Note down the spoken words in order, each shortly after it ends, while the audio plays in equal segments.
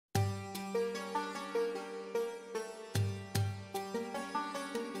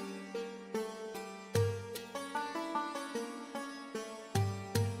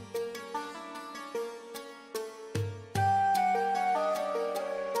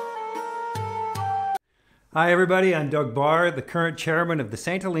Hi, everybody. I'm Doug Barr, the current chairman of the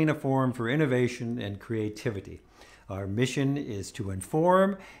St. Helena Forum for Innovation and Creativity. Our mission is to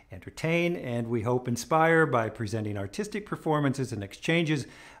inform, entertain, and we hope inspire by presenting artistic performances and exchanges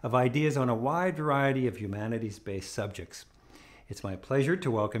of ideas on a wide variety of humanities-based subjects. It's my pleasure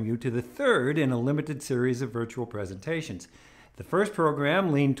to welcome you to the third in a limited series of virtual presentations. The first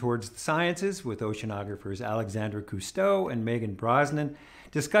program leaned towards the sciences with oceanographers Alexandra Cousteau and Megan Brosnan,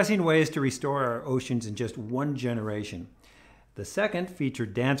 discussing ways to restore our oceans in just one generation. The second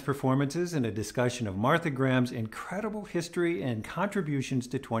featured dance performances and a discussion of Martha Graham's incredible history and contributions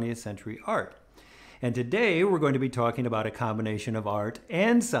to 20th century art. And today we're going to be talking about a combination of art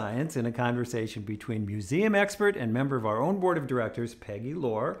and science in a conversation between museum expert and member of our own board of directors, Peggy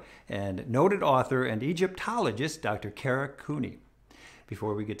Lohr, and noted author and Egyptologist, Dr. Kara Cooney.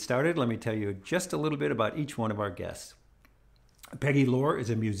 Before we get started, let me tell you just a little bit about each one of our guests. Peggy Lohr is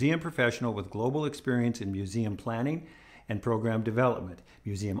a museum professional with global experience in museum planning and program development,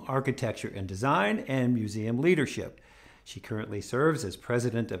 museum architecture and design, and museum leadership. She currently serves as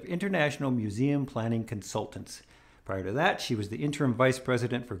president of International Museum Planning Consultants. Prior to that, she was the interim vice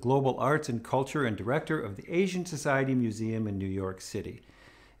president for global arts and culture and director of the Asian Society Museum in New York City.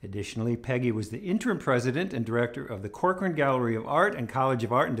 Additionally, Peggy was the interim president and director of the Corcoran Gallery of Art and College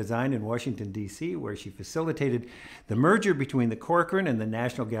of Art and Design in Washington, D.C., where she facilitated the merger between the Corcoran and the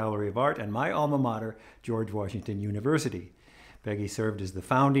National Gallery of Art and my alma mater, George Washington University. Peggy served as the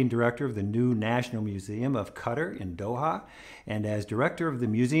founding director of the new National Museum of Qatar in Doha and as director of the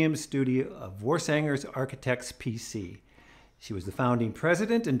Museum Studio of Warsanger's Architects PC. She was the founding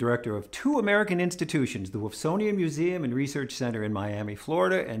president and director of two American institutions, the Wolfsonian Museum and Research Center in Miami,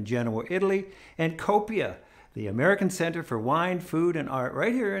 Florida and Genoa, Italy, and COPIA, the American Center for Wine, Food, and Art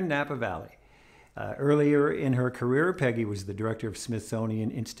right here in Napa Valley. Earlier in her career, Peggy was the director of Smithsonian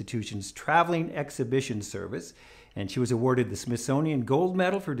Institution's Traveling Exhibition Service, and she was awarded the Smithsonian Gold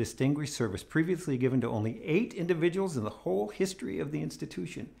Medal for Distinguished Service, previously given to only 8 individuals in the whole history of the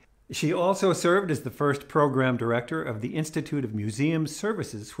institution. She also served as the first program director of the Institute of Museum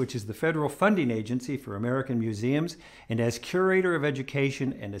Services, which is the federal funding agency for American museums, and as curator of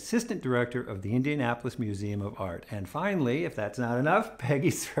education and assistant director of the Indianapolis Museum of Art. And finally, if that's not enough,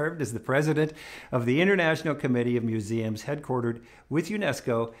 Peggy served as the president of the International Committee of Museums, headquartered with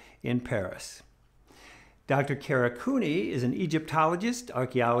UNESCO in Paris. Dr. Kara Cooney is an Egyptologist,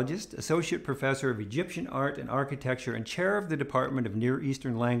 archaeologist, associate professor of Egyptian art and architecture, and chair of the Department of Near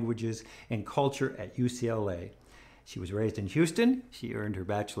Eastern Languages and Culture at UCLA. She was raised in Houston. She earned her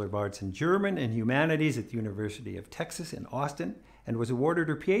Bachelor of Arts in German and Humanities at the University of Texas in Austin and was awarded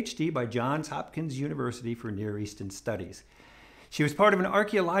her PhD by Johns Hopkins University for Near Eastern Studies. She was part of an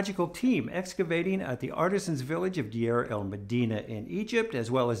archaeological team excavating at the artisans' village of Deir el Medina in Egypt,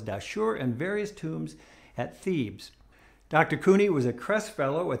 as well as Dashur and various tombs at Thebes. Dr. Cooney was a Crest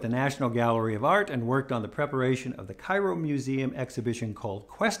Fellow at the National Gallery of Art and worked on the preparation of the Cairo Museum exhibition called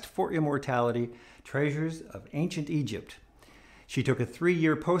Quest for Immortality, Treasures of Ancient Egypt. She took a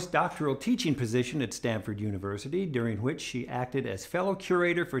 3-year postdoctoral teaching position at Stanford University, during which she acted as fellow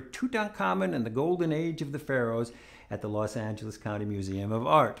curator for Tutankhamun and the Golden Age of the Pharaohs at the Los Angeles County Museum of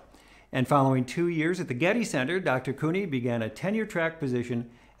Art. And following 2 years at the Getty Center, Dr. Cooney began a tenure-track position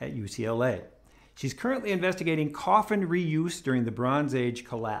at UCLA. She's currently investigating coffin reuse during the Bronze Age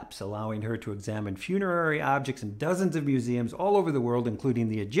collapse, allowing her to examine funerary objects in dozens of museums all over the world, including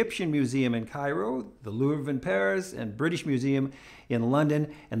the Egyptian Museum in Cairo, the Louvre in Paris, and British Museum in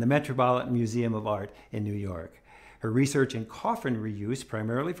London, and the Metropolitan Museum of Art in New York. Her research in coffin reuse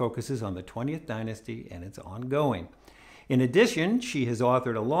primarily focuses on the 20th dynasty and its ongoing. In addition, she has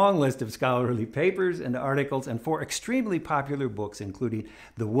authored a long list of scholarly papers and articles and 4 extremely popular books, including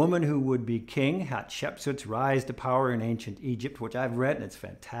The Woman Who Would Be King, Hatshepsut's Rise to Power in Ancient Egypt, which I've read and it's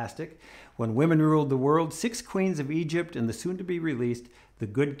fantastic, When Women Ruled the World, 6 Queens of Egypt, and the soon-to-be released The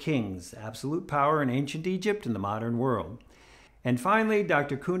Good Kings, Absolute Power in Ancient Egypt and the Modern World. And finally,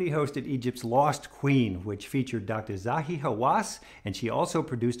 Dr. Cooney hosted Egypt's Lost Queen, which featured Dr. Zahi Hawass, and she also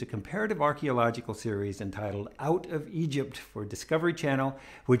produced a comparative archaeological series entitled Out of Egypt for Discovery Channel,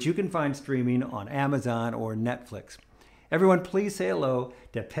 which you can find streaming on Amazon or Netflix. Everyone, please say hello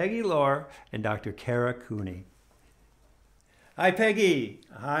to Peggy Lohr and Dr. Kara Cooney. Hi, Peggy.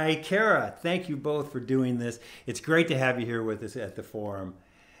 Hi, Kara. Thank you both for doing this. It's great to have you here with us at the forum.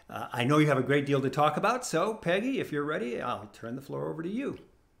 I know you have a great deal to talk about, so Peggy, if you're ready, I'll turn the floor over to you.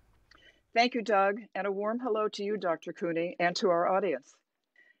 Thank you, Doug, and a warm hello to you, Dr. Cooney, and to our audience.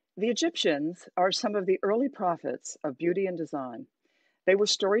 The Egyptians are some of the early prophets of beauty and design. They were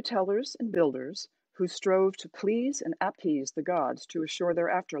storytellers and builders who strove to please and appease the gods to assure their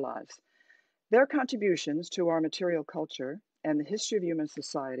afterlives. Their contributions to our material culture and the history of human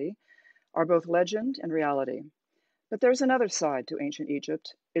society are both legend and reality. But there's another side to ancient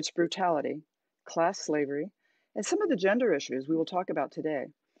Egypt, its brutality, class slavery, and some of the gender issues we will talk about today.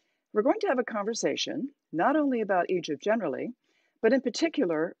 We're going to have a conversation not only about Egypt generally, but in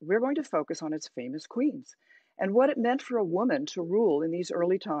particular, we're going to focus on its famous queens and what it meant for a woman to rule in these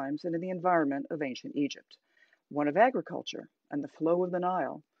early times and in the environment of ancient Egypt, one of agriculture and the flow of the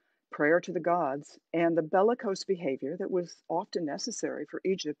Nile, prayer to the gods, and the bellicose behavior that was often necessary for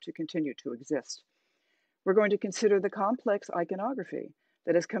Egypt to continue to exist. We're going to consider the complex iconography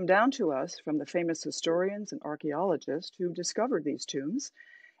that has come down to us from the famous historians and archaeologists who discovered these tombs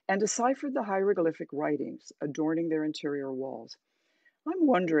and deciphered the hieroglyphic writings adorning their interior walls. I'm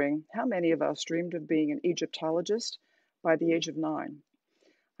wondering how many of us dreamed of being an Egyptologist by the age of 9.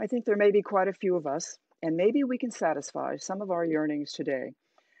 I think there may be quite a few of us, and maybe we can satisfy some of our yearnings today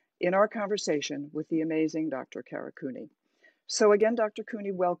in our conversation with the amazing Dr. Cooney. So again, Dr.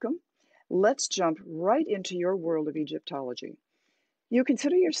 Cooney, welcome. Let's jump right into your world of Egyptology. You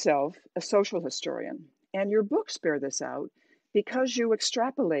consider yourself a social historian, and your books bear this out because you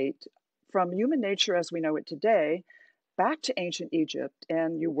extrapolate from human nature as we know it today back to ancient Egypt,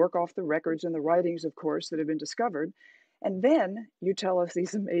 and you work off the records and the writings, of course, that have been discovered, and then you tell us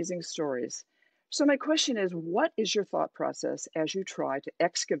these amazing stories. So my question is, what is your thought process as you try to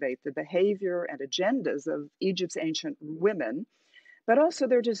excavate the behavior and agendas of Egypt's ancient women, but also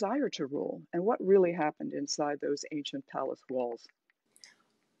their desire to rule, and what really happened inside those ancient palace walls?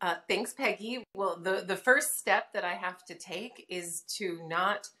 Thanks, Peggy. Well, the first step that I have to take is to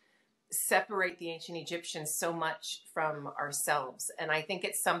not separate the ancient Egyptians so much from ourselves. And I think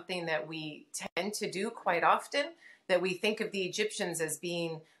it's something that we tend to do quite often, that we think of the Egyptians as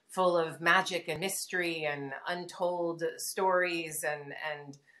being full of magic and mystery and untold stories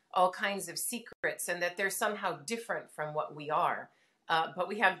and all kinds of secrets, and that they're somehow different from what we are. But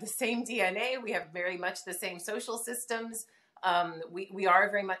we have the same DNA, we have very much the same social systems, we are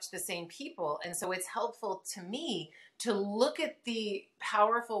very much the same people. And so it's helpful to me to look at the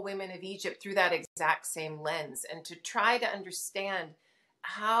powerful women of Egypt through that exact same lens and to try to understand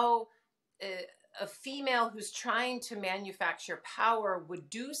how a female who's trying to manufacture power would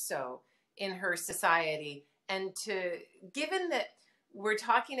do so in her society. And given that we're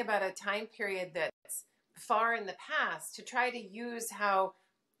talking about a time period that's far in the past, to try to use how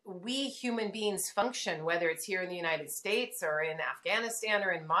we human beings function, whether it's here in the United States or in Afghanistan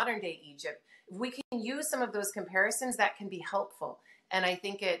or in modern day Egypt, if we can use some of those comparisons, that can be helpful. And I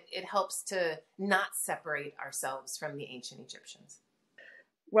think it helps to not separate ourselves from the ancient Egyptians.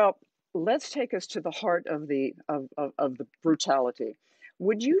 Well, let's take us to the heart of the brutality.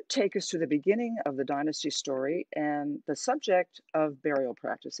 Would you take us to the beginning of the dynasty story and the subject of burial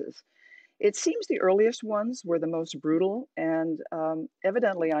practices? It seems the earliest ones were the most brutal, and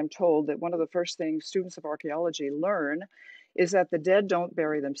evidently I'm told that one of the first things students of archaeology learn is that the dead don't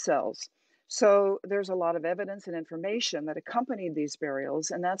bury themselves. So there's a lot of evidence and information that accompanied these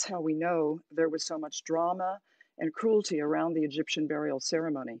burials, and that's how we know there was so much drama and cruelty around the Egyptian burial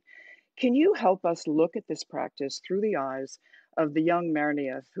ceremony. Can you help us look at this practice through the eyes of the young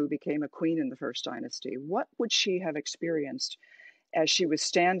Merneith who became a queen in the first dynasty? What would she have experienced as she was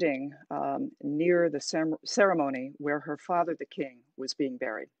standing near the ceremony where her father, the king, was being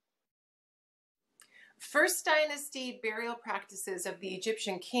buried? First dynasty burial practices of the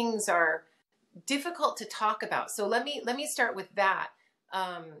Egyptian kings are difficult to talk about. So let me start with that.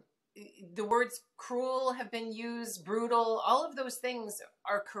 The words cruel have been used, brutal, all of those things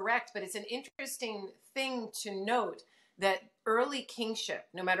are correct, but it's an interesting thing to note that early kingship,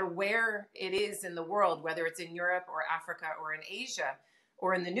 no matter where it is in the world, whether it's in Europe or Africa or in Asia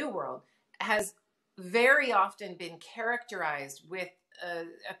or in the New World, has very often been characterized with a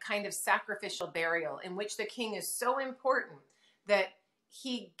kind of sacrificial burial in which the king is so important that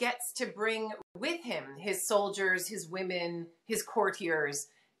he gets to bring with him his soldiers, his women, his courtiers.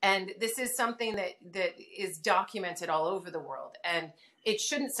 And this is something that is documented all over the world. And it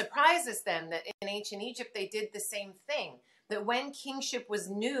shouldn't surprise us then that in ancient Egypt, they did the same thing. That when kingship was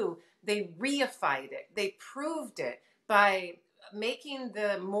new, they reified it. They proved it by making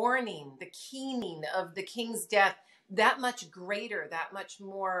the mourning, the keening of the king's death that much greater, that much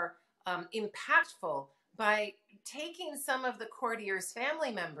more impactful by taking some of the courtiers'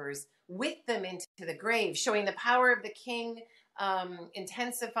 family members with them into the grave, showing the power of the king,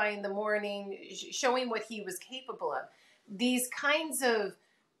 intensifying the mourning, showing what he was capable of. These kinds of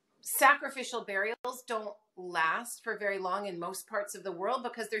sacrificial burials don't last for very long in most parts of the world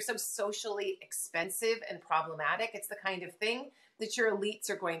because they're so socially expensive and problematic. It's the kind of thing that your elites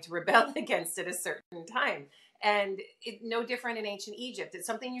are going to rebel against at a certain time. And no different in ancient Egypt. It's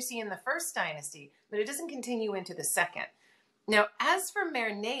something you see in the first dynasty, but it doesn't continue into the second. Now, as for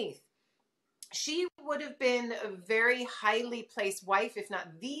Merneith, she would have been a very highly placed wife, if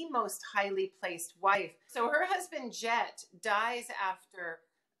not the most highly placed wife. So her husband Jet dies after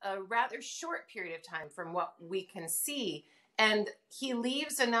a rather short period of time from what we can see. And he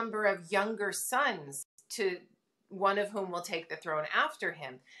leaves a number of younger sons, to one of whom will take the throne after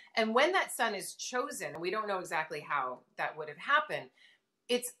him. And when that son is chosen, we don't know exactly how that would have happened,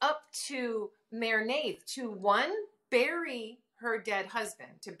 it's up to Merneith to, one, bury her dead husband,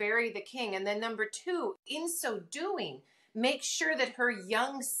 to bury the king. And then number two, in so doing, make sure that her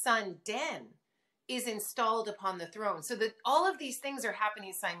young son Den is installed upon the throne. So that all of these things are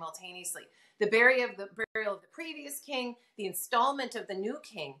happening simultaneously. The burial of the previous king, the installment of the new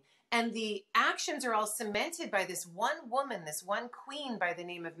king, and the actions are all cemented by this one woman, this one queen by the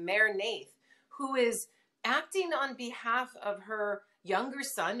name of Merneith, who is acting on behalf of her younger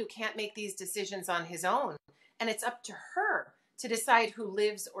son, who can't make these decisions on his own. And it's up to her to decide who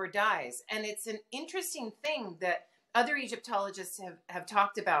lives or dies. And it's an interesting thing that other Egyptologists have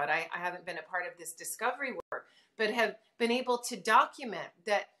talked about. I haven't been a part of this discovery work, but have been able to document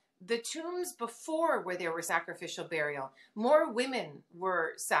that the tombs before, where there were sacrificial burial, more women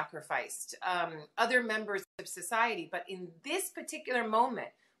were sacrificed, other members of society. But in this particular moment,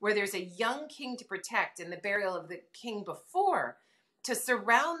 where there's a young king to protect and the burial of the king before, to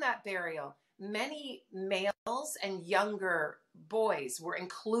surround that burial, many males and younger boys were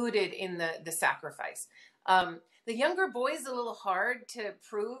included in the sacrifice. The younger boys a little hard to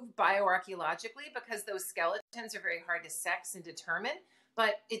prove bioarchaeologically because those skeletons are very hard to sex and determine.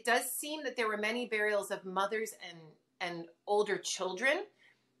 But it does seem that there were many burials of mothers and older children.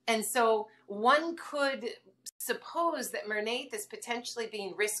 And so one could suppose that Merneith is potentially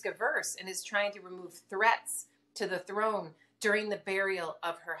being risk averse and is trying to remove threats to the throne during the burial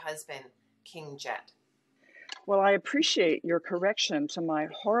of her husband, King Jet. Well, I appreciate your correction to my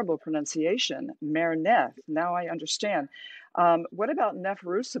horrible pronunciation, Merneth. Now I understand. What about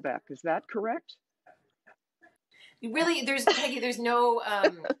Neferusabek? Is that correct? Really, Peggy, there's nothing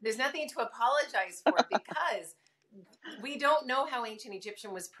to apologize for because we don't know how ancient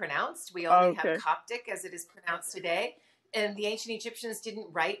Egyptian was pronounced. We only have Coptic as it is pronounced today. And the ancient Egyptians didn't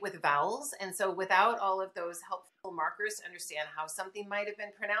write with vowels. And so without all of those helpful markers to understand how something might have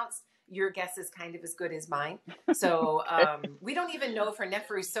been pronounced, your guess is kind of as good as mine. So we don't even know for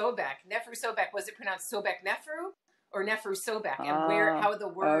Neferusobek. Neferusobek, was it pronounced Sobek Neferu or Neferusobek? And how the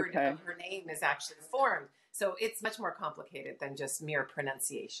word of her name is actually formed. So it's much more complicated than just mere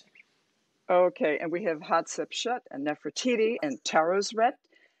pronunciation. Okay, and we have Hatshepsut and Nefertiti and Tarosret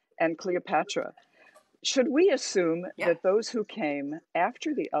and Cleopatra. Should we assume that those who came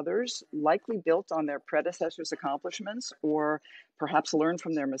after the others likely built on their predecessors' accomplishments or perhaps learned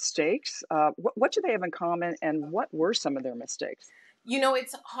from their mistakes? What do they have in common, and what were some of their mistakes? You know,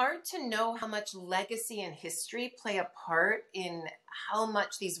 it's hard to know how much legacy and history play a part in how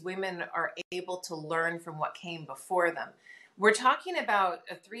much these women are able to learn from what came before them. We're talking about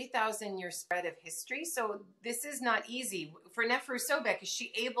a 3,000-year spread of history, so this is not easy. For Neferusobek, is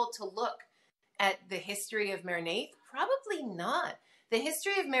she able to look at the history of Merneith? Probably not. The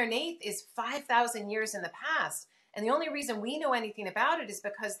history of Merneith is 5,000 years in the past, and the only reason we know anything about it is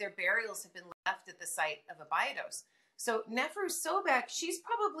because their burials have been left at the site of Abydos. So Neferusobek, she's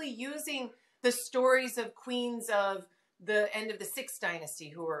probably using the stories of queens of the end of the 6th dynasty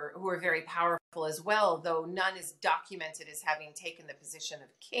who are very powerful as well, though none is documented as having taken the position of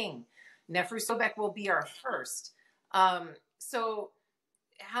king. Neferusobek will be our first. So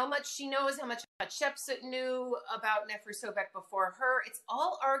how much she knows, how much Hatshepsut knew about Neferusobek before her, it's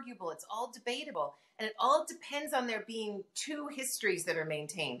all arguable, it's all debatable, and it all depends on there being two histories that are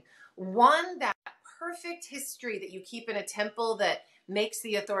maintained. One, that perfect history that you keep in a temple that makes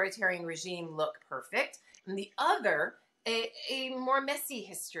the authoritarian regime look perfect, and the other, a more messy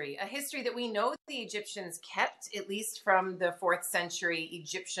history, a history that we know the Egyptians kept, at least from the 4th century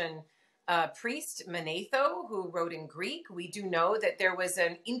Egyptian priest Manetho, who wrote in Greek. We do know that there was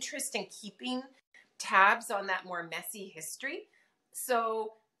an interest in keeping tabs on that more messy history.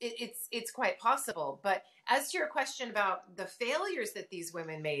 So it's quite possible. But as to your question about the failures that these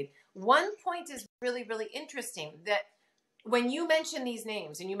women made, one point is really, really interesting, that when you mention these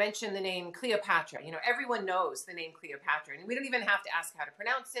names and you mention the name Cleopatra, you know, everyone knows the name Cleopatra, and we don't even have to ask how to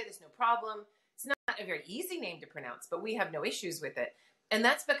pronounce it. It's no problem. It's not a very easy name to pronounce, but we have no issues with it. And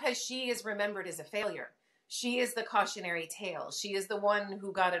that's because she is remembered as a failure. She is the cautionary tale. She is the one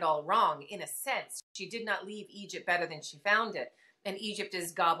who got it all wrong, in a sense. She did not leave Egypt better than she found it. And Egypt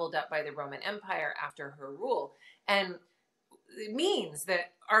is gobbled up by the Roman Empire after her rule. And it means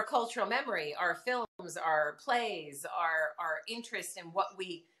that our cultural memory, our films, our plays, our interest in what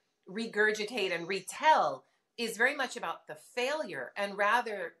we regurgitate and retell is very much about the failure and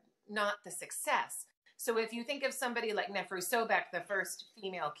rather not the success. So if you think of somebody like Neferu-Sobek, the first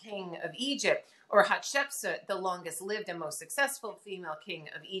female king of Egypt, or Hatshepsut, the longest lived and most successful female king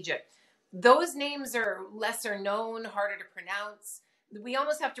of Egypt, those names are lesser known, harder to pronounce. We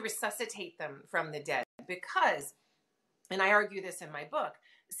almost have to resuscitate them from the dead because, and I argue this in my book,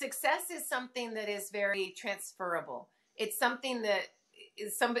 success is something that is very transferable. It's something that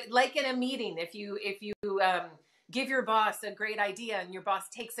is somebody, like in a meeting, if you give your boss a great idea and your boss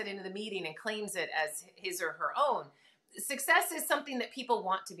takes it into the meeting and claims it as his or her own, success is something that people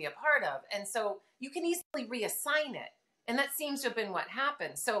want to be a part of. And so you can easily reassign it. And that seems to have been what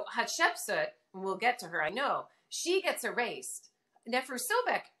happened. So Hatshepsut, and we'll get to her, I know, she gets erased.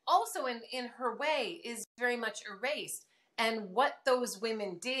 Neferu-Sobek also in her way is very much erased. And what those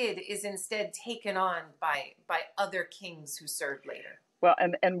women did is instead taken on by other kings who served later. Well,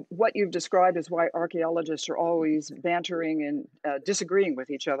 and what you've described is why archaeologists are always bantering and disagreeing with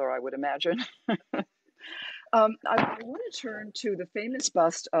each other, I would imagine. I want to turn to the famous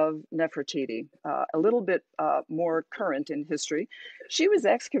bust of Nefertiti, a little bit more current in history. She was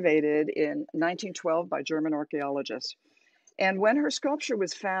excavated in 1912 by German archaeologists. And when her sculpture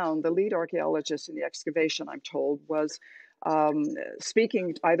was found, the lead archaeologist in the excavation, I'm told, was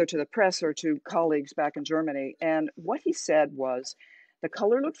speaking either to the press or to colleagues back in Germany. And what he said was, the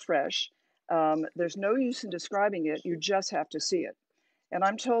color looked fresh. There's no use in describing it. You just have to see it. And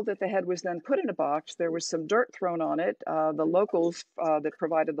I'm told that the head was then put in a box. There was some dirt thrown on it. The locals that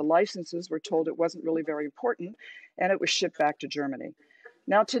provided the licenses were told it wasn't really very important, and it was shipped back to Germany.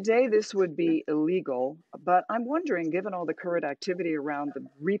 Now, today, this would be illegal, but I'm wondering, given all the current activity around the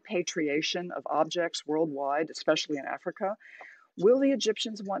repatriation of objects worldwide, especially in Africa, will the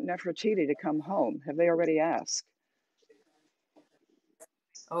Egyptians want Nefertiti to come home? Have they already asked?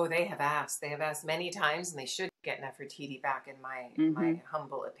 Oh, they have asked. They have asked many times, and they should get Nefertiti back, in my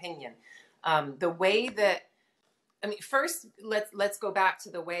humble opinion. The way that, I mean, first let's go back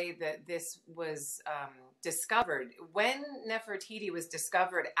to the way that this was discovered. When Nefertiti was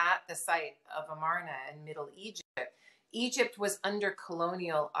discovered at the site of Amarna in Middle Egypt, Egypt was under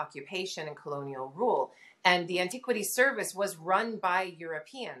colonial occupation and colonial rule, and the Antiquities Service was run by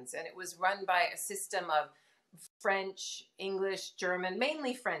Europeans, and it was run by a system of French, English, German,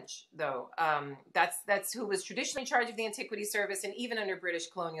 mainly French, though. That's who was traditionally in charge of the Antiquities Service, and even under British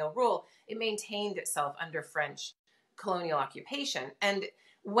colonial rule, it maintained itself under French colonial occupation. And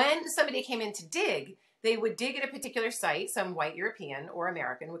when somebody came in to dig, they would dig at a particular site, some white European or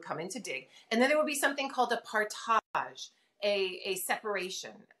American would come in to dig, and then there would be something called a partage, a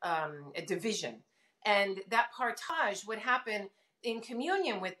separation, a division. And that partage would happen in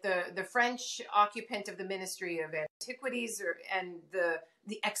communion with the French occupant of the Ministry of Antiquities and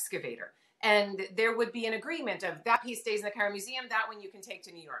the excavator. And there would be an agreement of that piece stays in the Cairo Museum, that one you can take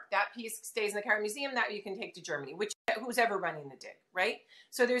to New York. That piece stays in the Cairo Museum, that you can take to Germany, who's ever running the dig, right?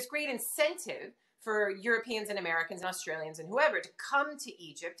 So there's great incentive for Europeans and Americans and Australians and whoever to come to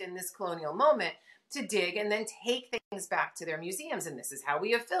Egypt in this colonial moment to dig and then take things back to their museums. And this is how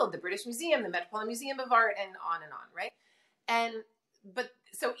we have filled the British Museum, the Metropolitan Museum of Art, and on, right? But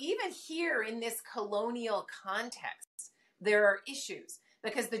so even here in this colonial context, there are issues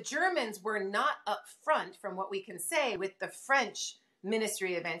because the Germans were not upfront, from what we can say, with the French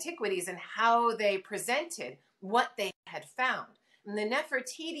Ministry of Antiquities and how they presented what they had found. And the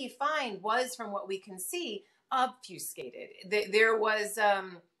Nefertiti find was, from what we can see, obfuscated. There was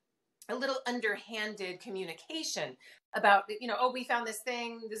a little underhanded communication about, oh, we found this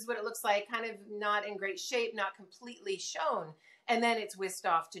thing, this is what it looks like, kind of not in great shape, not completely shown. And then it's whisked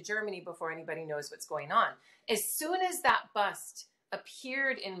off to Germany before anybody knows what's going on. As soon as that bust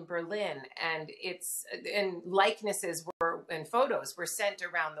appeared in Berlin and likenesses and photos were sent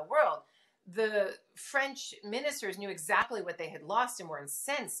around the world, the French ministers knew exactly what they had lost and were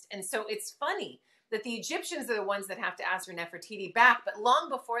incensed. And so it's funny that the Egyptians are the ones that have to ask for Nefertiti back. But long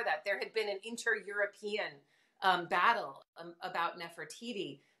before that, there had been an inter-European battle about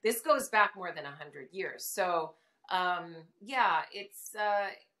Nefertiti. This goes back more than 100 years. So yeah, it's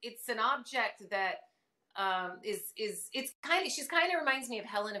an object that she kind of reminds me of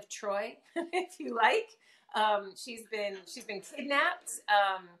Helen of Troy, if you like. She's been kidnapped,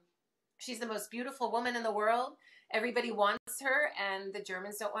 She's the most beautiful woman in the world. Everybody wants her, and the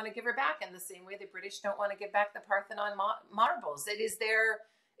Germans don't want to give her back in the same way the British don't want to give back the Parthenon marbles. It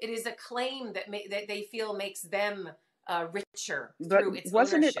is a claim that they feel makes them richer But through its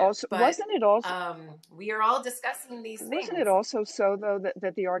wasn't it ownership. also But wasn't it also we are all discussing these wasn't things. it also so though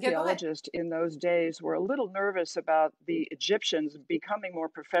that the Yeah, go ahead. archaeologists in those days were a little nervous about the Egyptians becoming more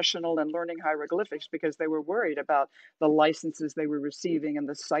professional and learning hieroglyphics because they were worried about the licenses they were receiving and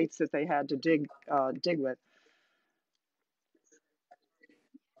the sites that they had to dig with?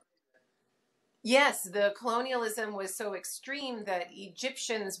 Yes, the colonialism was so extreme that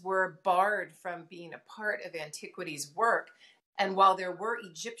Egyptians were barred from being a part of antiquities work. And while there were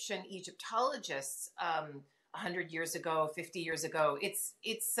Egyptian Egyptologists 100 years ago, 50 years ago, it's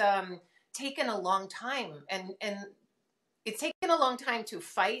taken a long time, and it's taken a long time to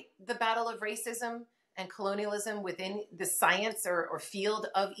fight the battle of racism and colonialism within the science or field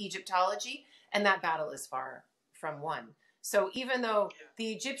of Egyptology, and that battle is far from won. So even though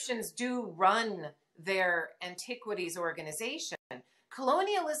the Egyptians do run their antiquities organization,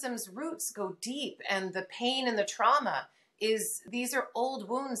 colonialism's roots go deep, and the pain and the trauma these are old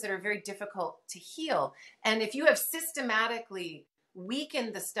wounds that are very difficult to heal. And if you have systematically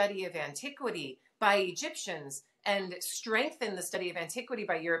weakened the study of antiquity by Egyptians and strengthened the study of antiquity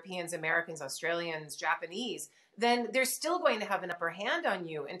by Europeans, Americans, Australians, Japanese, then they're still going to have an upper hand on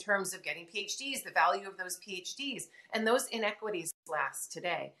you in terms of getting PhDs, the value of those PhDs. And those inequities last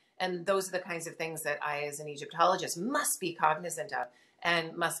today. And those are the kinds of things that I, as an Egyptologist, must be cognizant of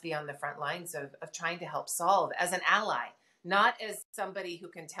and must be on the front lines of trying to help solve as an ally, not as somebody who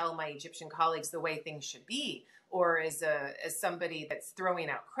can tell my Egyptian colleagues the way things should be, or as somebody that's throwing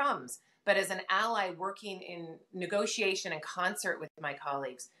out crumbs, but as an ally working in negotiation and concert with my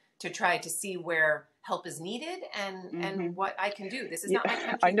colleagues to try to see where help is needed and what I can do. This is not my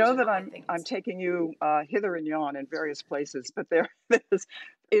country. I know that I'm I'm taking you hither and yon in various places, but there's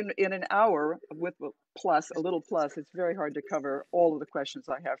in an hour with a little plus, it's very hard to cover all of the questions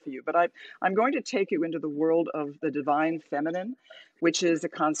I have for you. But I'm going to take you into the world of the divine feminine, which is a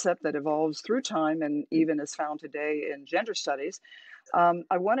concept that evolves through time and even is found today in gender studies.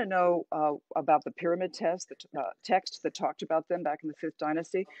 I want to know about the pyramid text that talked about them back in the Fifth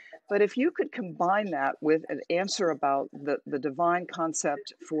Dynasty. But if you could combine that with an answer about the divine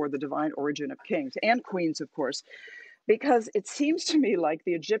concept for the divine origin of kings and queens, of course, because it seems to me like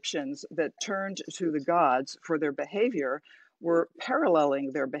the Egyptians that turned to the gods for their behavior were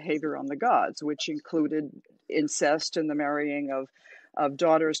paralleling their behavior on the gods, which included incest and the marrying of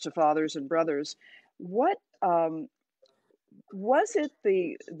daughters to fathers and brothers. What was it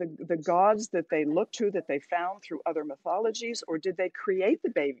the gods that they looked to that they found through other mythologies, or did they create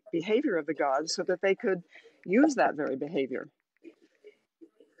the behavior of the gods so that they could use that very behavior?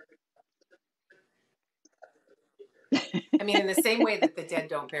 I mean, in the same way that the dead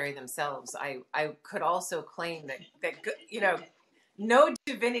don't bury themselves, I could also claim that no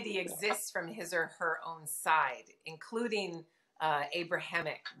divinity exists from his or her own side, including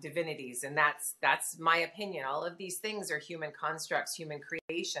Abrahamic divinities, and that's my opinion. All of these things are human constructs, human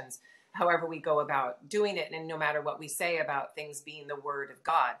creations. However we go about doing it, and no matter what we say about things being the word of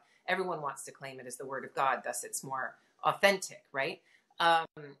God, everyone wants to claim it as the word of God. Thus, it's more authentic, right?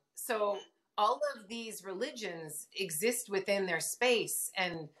 So all of these religions exist within their space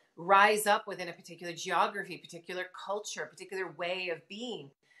and rise up within a particular geography, particular culture, particular way of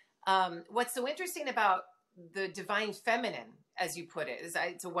being. What's so interesting about the divine feminine, as you put it,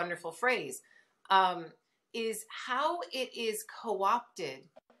 it's a wonderful phrase, is how it is co-opted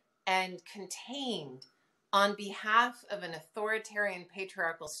and contained on behalf of an authoritarian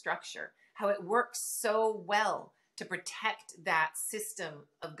patriarchal structure, how it works so well to protect that system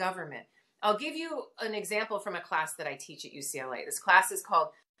of government. I'll give you an example from a class that I teach at UCLA. This class is called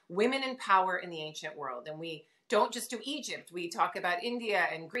Women in Power in the Ancient World. And we don't just do Egypt. We talk about India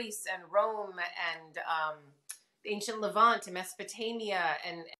and Greece and Rome and ancient Levant and Mesopotamia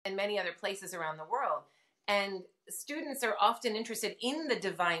and many other places around the world. And students are often interested in the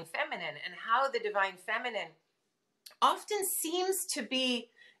divine feminine and how the divine feminine often seems to be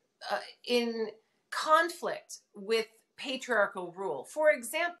in conflict with patriarchal rule. For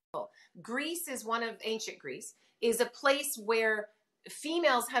example, ancient Greece is a place where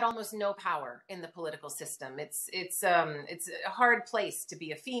females had almost no power in the political system. It's a hard place to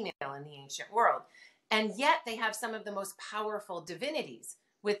be a female in the ancient world. And yet they have some of the most powerful divinities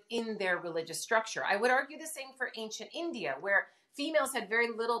within their religious structure. I would argue the same for ancient India, where females had very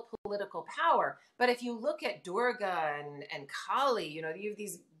little political power. But if you look at Durga and Kali, you have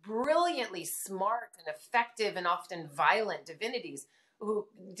these brilliantly smart and effective and often violent divinities who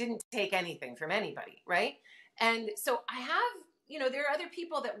didn't take anything from anybody, right? And so I have, you know, there are other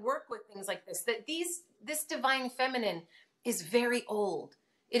people that work with things like this, that this divine feminine is very old.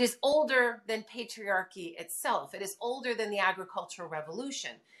 It is older than patriarchy itself. It is older than the agricultural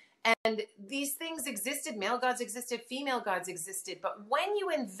revolution. And these things existed, male gods existed, female gods existed. But when you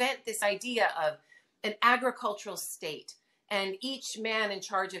invent this idea of an agricultural state and each man in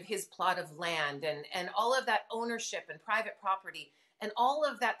charge of his plot of land and all of that ownership and private property and all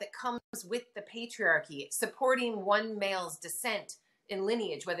of that that comes with the patriarchy, supporting one male's descent in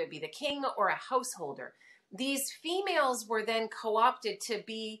lineage, whether it be the king or a householder, these females were then co-opted to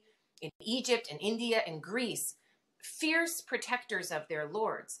be, in Egypt and India and Greece, fierce protectors of their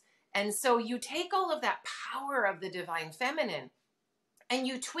lords. And so you take all of that power of the divine feminine and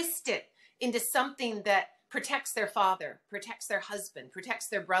you twist it into something that protects their father, protects their husband, protects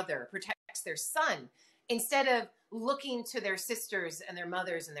their brother, protects their son, instead of looking to their sisters and their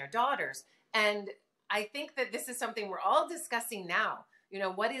mothers and their daughters. And I think that this is something we're all discussing now. You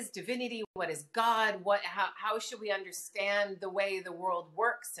know, what is divinity? What is God? How should we understand the way the world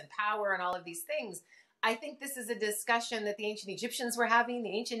works and power and all of these things? I think this is a discussion that the ancient Egyptians were having,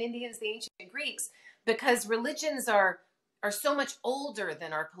 the ancient Indians, the ancient Greeks, because religions are so much older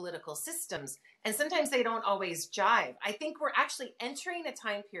than our political systems. And sometimes they don't always jive. I think we're actually entering a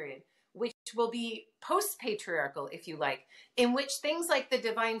time period which will be post-patriarchal, if you like, in which things like the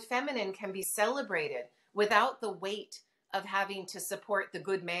divine feminine can be celebrated without the weight of having to support the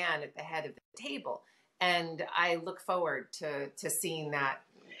good man at the head of the table. And I look forward to seeing that.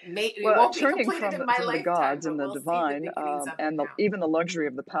 It won't be turning completed from in my the lifetime, gods but and the we'll see divine, the beginnings of and it now. even the luxury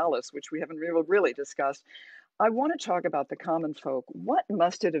of the palace, which we haven't really discussed, I want to talk about the common folk. What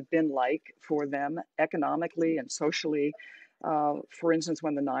must it have been like for them economically and socially? For instance,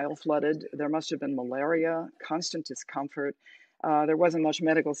 when the Nile flooded, there must have been malaria, constant discomfort. There wasn't much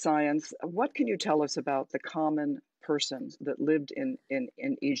medical science. What can you tell us about the common person that lived in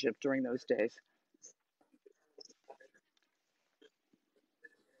Egypt during those days?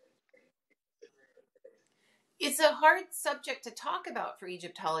 It's a hard subject to talk about for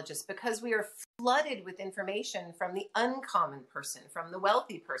Egyptologists because we are flooded with information from the uncommon person, from the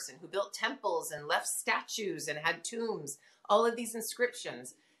wealthy person who built temples and left statues and had tombs, all of these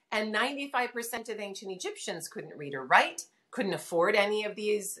inscriptions. And 95% of ancient Egyptians couldn't read or write, couldn't afford any of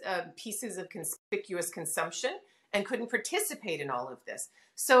these pieces of conspicuous consumption, and couldn't participate in all of this.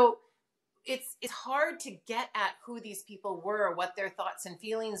 So it's hard to get at who these people were, what their thoughts and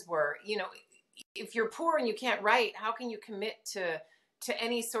feelings were. You know, if you're poor and you can't write, how can you commit to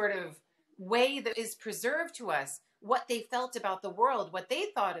any sort of way that is preserved to us what they felt about the world, what they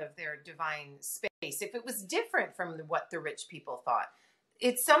thought of their divine space, if it was different from what the rich people thought?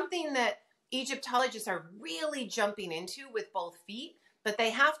 It's something that Egyptologists are really jumping into with both feet, but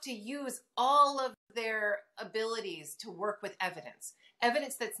they have to use all of their abilities to work with evidence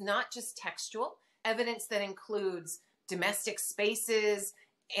that's not just textual, evidence that includes domestic spaces,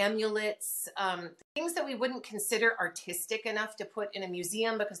 amulets, things that we wouldn't consider artistic enough to put in a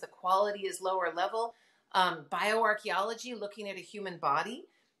museum because the quality is lower level. Bioarchaeology, looking at a human body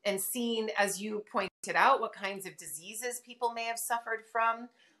and seeing, as you pointed out, what kinds of diseases people may have suffered from,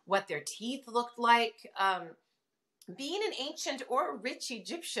 what their teeth looked like. Being an ancient or rich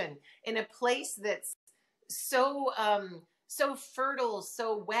Egyptian in a place that's so fertile,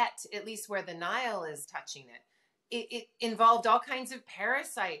 so wet, at least where the Nile is touching it, it involved all kinds of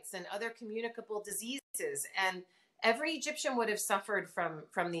parasites and other communicable diseases. And every Egyptian would have suffered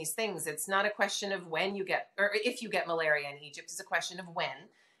from these things. It's not a question of when you get, or if you get malaria in Egypt, it's a question of when.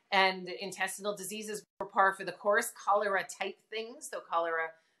 And intestinal diseases were par for the course, cholera type things, though cholera,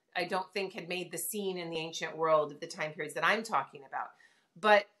 I don't think, had made the scene in the ancient world at the time periods that I'm talking about.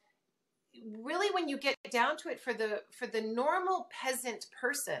 But really, when you get down to it, for the normal peasant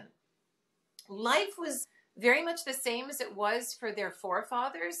person, life was very much the same as it was for their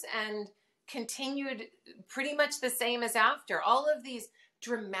forefathers and continued pretty much the same as after. All of these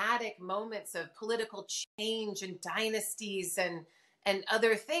dramatic moments of political change and dynasties and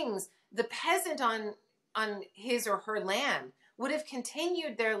other things, the peasant on his or her land would have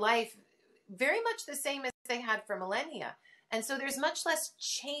continued their life very much the same as they had for millennia. And so there's much less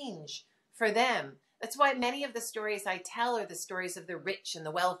change for them. That's why many of the stories I tell are the stories of the rich and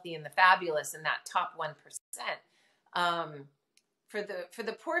the wealthy and the fabulous and that top 1%. For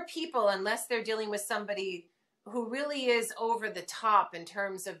the poor people, unless they're dealing with somebody who really is over the top in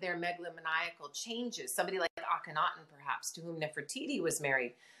terms of their megalomaniacal changes, somebody like Akhenaten, perhaps, to whom Nefertiti was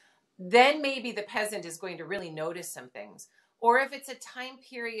married, then maybe the peasant is going to really notice some things. Or if it's a time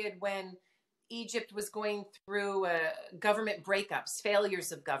period when Egypt was going through government breakups,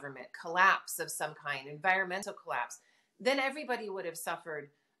 failures of government, collapse of some kind, environmental collapse, then everybody would have suffered,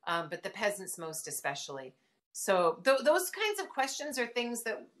 but the peasants most especially. So those kinds of questions are things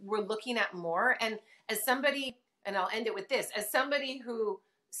that we're looking at more. And as somebody, and I'll end it with this, as somebody who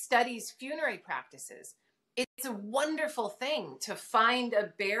studies funerary practices, it's a wonderful thing to find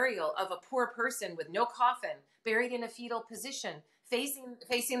a burial of a poor person with no coffin, buried in a fetal position,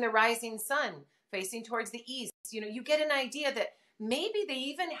 facing the rising sun, facing towards the east. You know, you get an idea that maybe they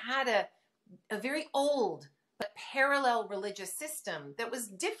even had a very old but parallel religious system that was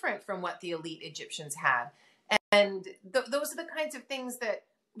different from what the elite Egyptians had. And those are the kinds of things that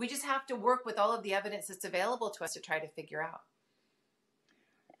we just have to work with all of the evidence that's available to us to try to figure out.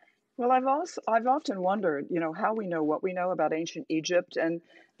 Well, I've often wondered, you know, how we know what we know about ancient Egypt, and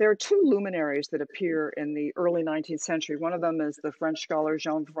there are two luminaries that appear in the early 19th century. One of them is the French scholar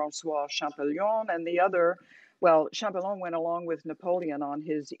Jean-François Champollion, and the other, well, Champollion went along with Napoleon on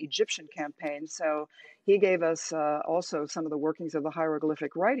his Egyptian campaign, so he gave us also some of the workings of the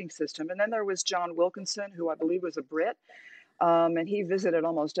hieroglyphic writing system. And then there was John Wilkinson, who I believe was a Brit. And he visited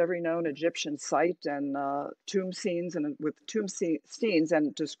almost every known Egyptian site and tomb scenes and with tomb scenes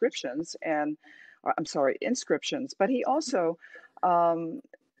and descriptions and I'm sorry, inscriptions. But he also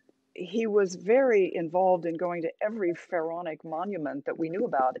he was very involved in going to every pharaonic monument that we knew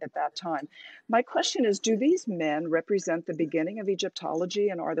about at that time. My question is, do these men represent the beginning of Egyptology,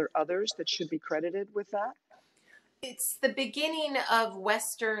 and are there others that should be credited with that? It's the beginning of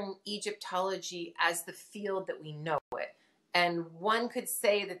Western Egyptology as the field that we know it. And one could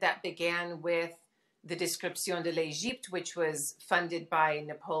say that that began with the Description de l'Égypte, which was funded by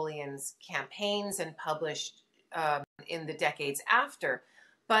Napoleon's campaigns and published in the decades after.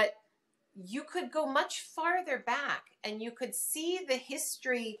 But you could go much farther back and you could see the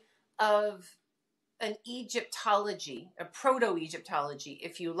history of an Egyptology, a proto-Egyptology,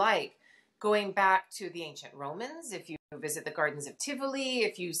 if you like, going back to the ancient Romans. If you visit the gardens of Tivoli,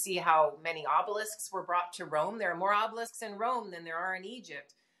 if you see how many obelisks were brought to Rome, there are more obelisks in Rome than there are in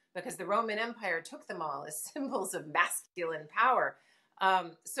Egypt, because the Roman Empire took them all as symbols of masculine power.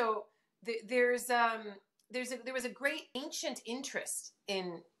 So there was a great ancient interest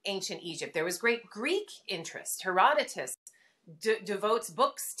in ancient Egypt. There was great Greek interest. Herodotus devotes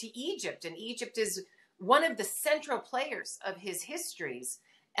books to Egypt, and Egypt is one of the central players of his histories.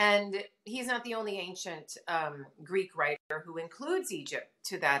 And he's not the only ancient Greek writer who includes Egypt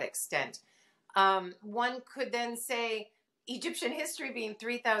to that extent. One could then say Egyptian history, being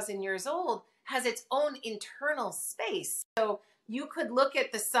 3,000 years old, has its own internal space. So you could look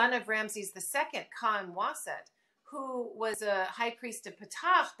at the son of Ramses II, Ka-Mwaset, who was a high priest of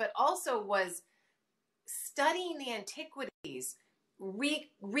Ptah, but also was studying the antiquities,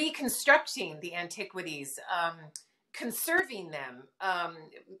 reconstructing the antiquities, conserving them,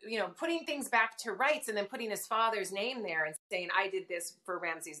 putting things back to rights, and then putting his father's name there and saying, I did this for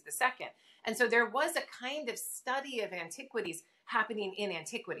Ramses II. And so there was a kind of study of antiquities happening in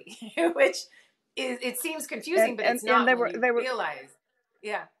antiquity, which it seems confusing, but it's not. They were realize.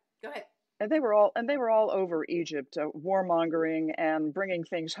 Yeah, go ahead. And they were all over Egypt, warmongering and bringing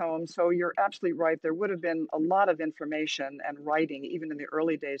things home. So you're absolutely right. There would have been a lot of information and writing, even in the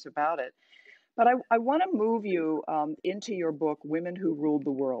early days, about it. But I want to move you into your book, Women Who Ruled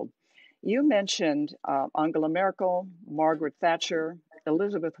the World. You mentioned Angela Merkel, Margaret Thatcher,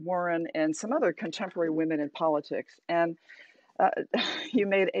 Elizabeth Warren, and some other contemporary women in politics. And you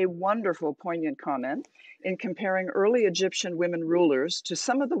made a wonderful, poignant comment in comparing early Egyptian women rulers to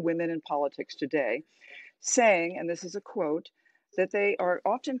some of the women in politics today, saying, and this is a quote, that they are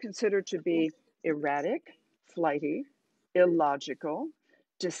often considered to be erratic, flighty, illogical,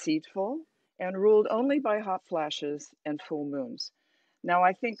 deceitful, and ruled only by hot flashes and full moons. Now,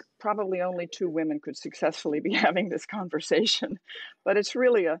 I think probably only two women could successfully be having this conversation, but it's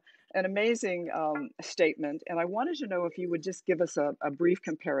really an amazing statement. And I wanted to know if you would just give us a brief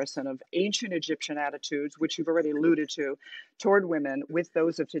comparison of ancient Egyptian attitudes, which you've already alluded to, toward women with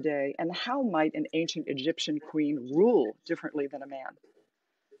those of today, and how might an ancient Egyptian queen rule differently than a man?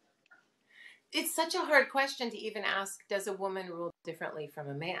 It's such a hard question to even ask, does a woman rule differently from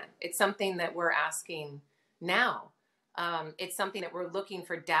a man? It's something that we're asking now. It's something that we're looking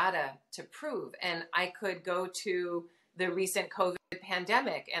for data to prove. And I could go to the recent COVID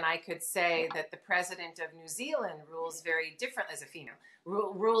pandemic and I could say that the president of New Zealand rules very differently as a female,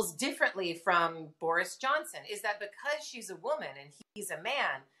 rules differently from Boris Johnson. Is that because she's a woman and he's a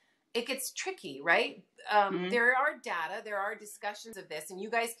man? it gets tricky, right? There are data, there are discussions of this, and you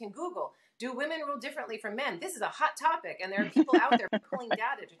guys can Google, do women rule differently from men? This is a hot topic, and there are people out there pulling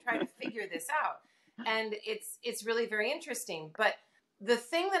data to try to figure this out. And it's really very interesting. But the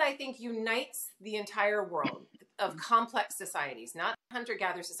thing that I think unites the entire world of complex societies, not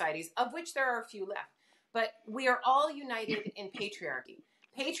hunter-gatherer societies, of which there are a few left, but we are all united in patriarchy.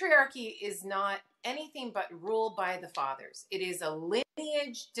 Patriarchy is not anything but rule by the fathers. It is a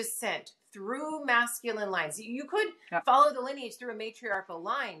lineage descent through masculine lines. You could follow the lineage through a matriarchal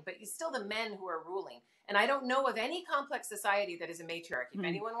line, but it's still the men who are ruling. And I don't know of any complex society that is a matriarchy. If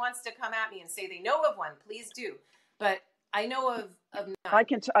anyone wants to come at me and say they know of one, please do. But I know of none. I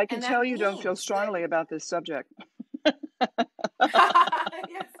can tell you don't feel strongly about this subject. It's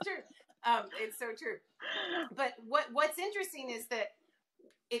true. It's so true. But what's interesting is that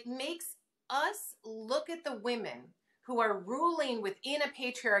it makes us look at the women who are ruling within a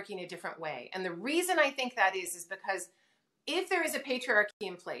patriarchy in a different way. And the reason I think that is because if there is a patriarchy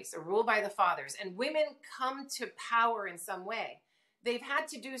in place, a rule by the fathers, and women come to power in some way, they've had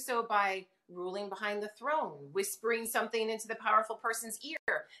to do so by ruling behind the throne, whispering something into the powerful person's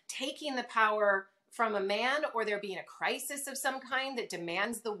ear, taking the power from a man, or there being a crisis of some kind that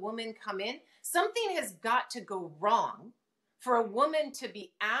demands the woman come in. Something has got to go wrong for a woman to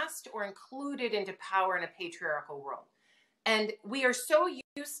be asked or included into power in a patriarchal world. And we are so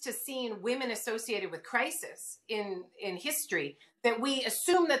used to seeing women associated with crisis in history that we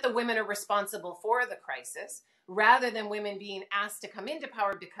assume that the women are responsible for the crisis rather than women being asked to come into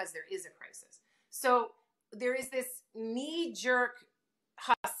power because there is a crisis. So there is this knee-jerk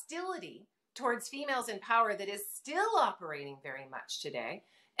hostility towards females in power that is still operating very much today.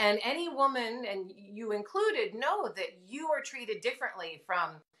 And any woman, and you included, know that you are treated differently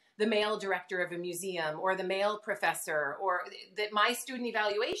from the male director of a museum or the male professor, or that my student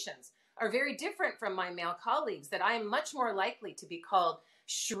evaluations are very different from my male colleagues, that I am much more likely to be called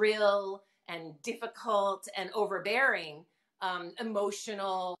shrill and difficult and overbearing,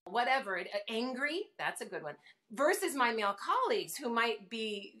 emotional, whatever, angry, that's a good one, versus my male colleagues who might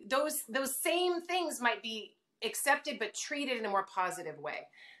be, those same things might be accepted but treated in a more positive way.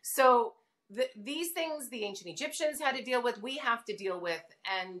 So these things the ancient Egyptians had to deal with, we have to deal with.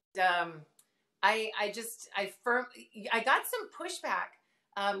 And I got some pushback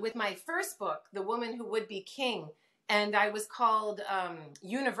with my first book, The Woman Who Would Be King. And I was called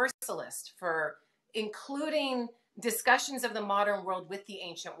universalist for including discussions of the modern world with the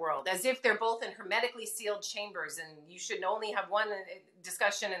ancient world, as if they're both in hermetically sealed chambers and you should only have one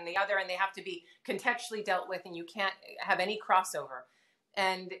discussion and the other, and they have to be contextually dealt with and you can't have any crossover.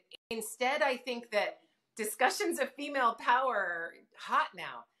 And instead, I think that discussions of female power are hot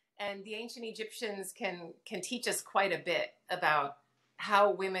now, and the ancient Egyptians can teach us quite a bit about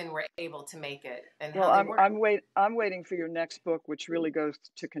how women were able to make it. And well, how I'm waiting for your next book, which really goes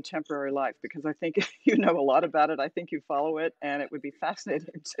to contemporary life, because I think you know a lot about it. I think you follow it, and it would be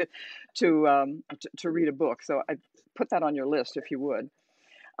fascinating to read a book. So I put that on your list if you would.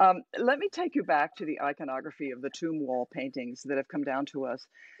 Let me take you back to the iconography of the tomb wall paintings that have come down to us.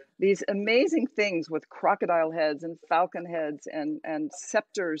 These amazing things with crocodile heads and falcon heads and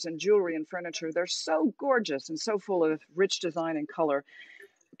scepters and jewelry and furniture. They're so gorgeous and so full of rich design and color.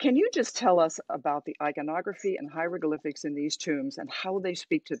 Can you just tell us about the iconography and hieroglyphics in these tombs and how they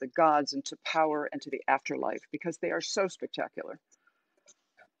speak to the gods and to power and to the afterlife? Because they are so spectacular.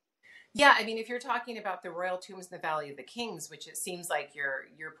 Yeah, I mean, if you're talking about the royal tombs in the Valley of the Kings, which it seems like you're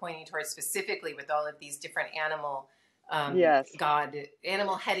pointing towards specifically with all of these different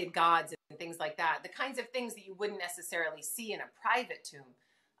animal-headed gods and things like that, the kinds of things that you wouldn't necessarily see in a private tomb,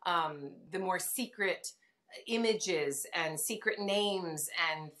 the more secret images and secret names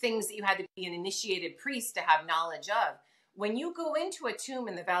and things that you had to be an initiated priest to have knowledge of. When you go into a tomb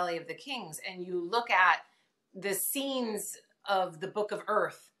in the Valley of the Kings and you look at the scenes of the Book of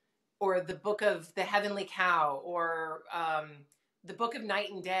Earth, or the Book of the Heavenly Cow, or the Book of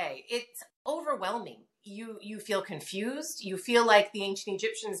Night and Day, it's overwhelming. You feel confused. You feel like the ancient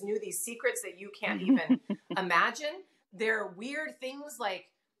Egyptians knew these secrets that you can't even imagine. There are weird things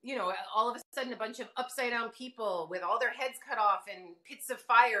like, you know, all of a sudden a bunch of upside down people with all their heads cut off and pits of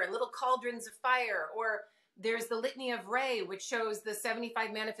fire and little cauldrons of fire. Or there's the Litany of Re, which shows the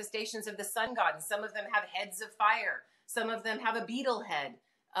 75 manifestations of the sun god. And some of them have heads of fire. Some of them have a beetle head.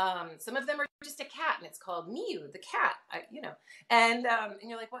 Some of them are just a cat, and it's called Miu, the cat, and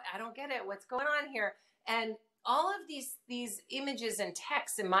you're like, what? I don't get it. What's going on here? And all of these images and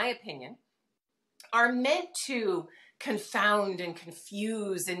texts, in my opinion, are meant to confound and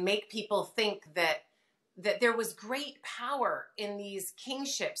confuse and make people think that that there was great power in these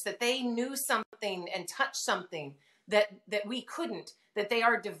kingships, that they knew something and touched something that we couldn't, that they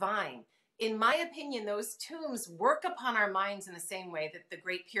are divine. In my opinion, those tombs work upon our minds in the same way that the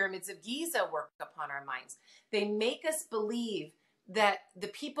great pyramids of Giza work upon our minds. They make us believe that the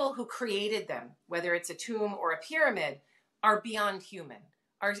people who created them, whether it's a tomb or a pyramid, are beyond human,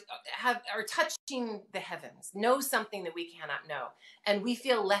 are touching the heavens, know something that we cannot know, and we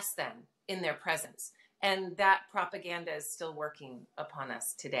feel less than in their presence. And that propaganda is still working upon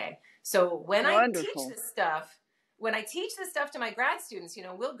us today. So when Wonderful. I teach this stuff to my grad students, you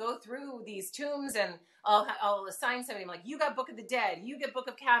know, we'll go through these tombs and I'll assign somebody. I'm like, you got Book of the Dead, you get Book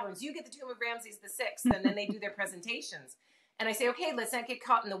of Caverns, you get the Tomb of Ramses VI, and then they do their presentations. And I say, okay, let's not get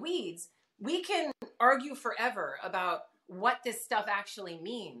caught in the weeds. We can argue forever about what this stuff actually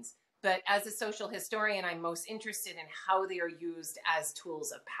means. But as a social historian, I'm most interested in how they are used as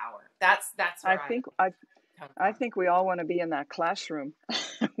tools of power. That's where I think we all want to be in that classroom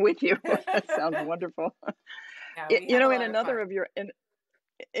with you. That sounds wonderful. Yeah, You know, in another of your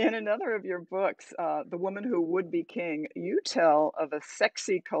books, The Woman Who Would Be King, you tell of a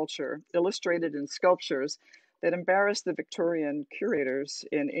sexy culture illustrated in sculptures that embarrassed the Victorian curators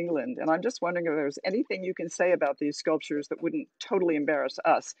in England. And I'm just wondering if there's anything you can say about these sculptures that wouldn't totally embarrass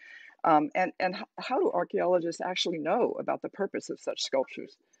us. And how do archaeologists actually know about the purpose of such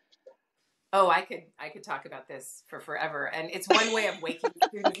sculptures? Oh, I could talk about this for forever. And it's one way of waking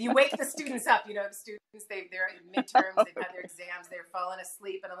students. You wake the students up, you know, the students, they're in midterms, they've had their exams, they're falling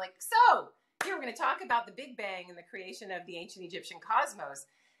asleep. And I'm like, so here we're going to talk about the Big Bang and the creation of the ancient Egyptian cosmos.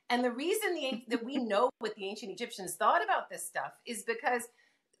 And the reason that we know what the ancient Egyptians thought about this stuff is because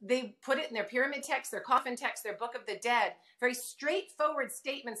they put it in their pyramid text, their coffin text, their Book of the Dead, very straightforward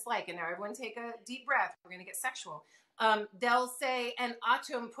statements like, and now everyone take a deep breath, we're going to get sexual. They'll say, and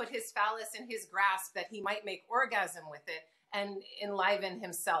Atum put his phallus in his grasp that he might make orgasm with it and enliven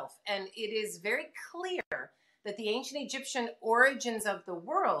himself. And it is very clear that the ancient Egyptian origins of the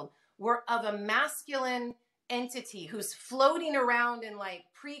world were of a masculine entity who's floating around in like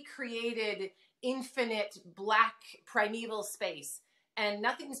pre-created, infinite, black, primeval space. And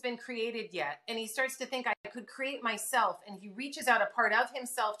nothing's been created yet. And he starts to think, I could create myself. And he reaches out a part of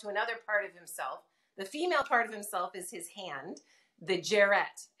himself to another part of himself. The female part of himself is his hand. The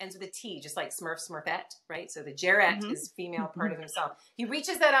Jeret ends with a T, just like Smurf, Smurfette, right? So the Jeret is female part of himself. He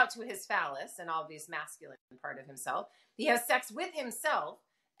reaches that out to his phallus, an obvious masculine part of himself. He has sex with himself.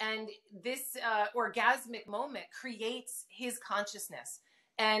 And this orgasmic moment creates his consciousness.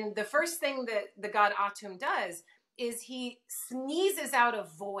 And the first thing that the god Atum does is he sneezes out a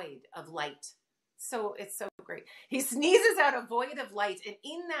void of light. So it's so great. He sneezes out a void of light, and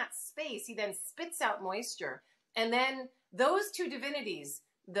in that space, he then spits out moisture. And then those two divinities,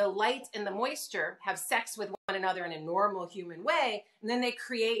 the light and the moisture, have sex with one another in a normal human way, and then they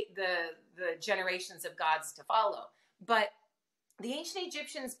create the generations of gods to follow. But the ancient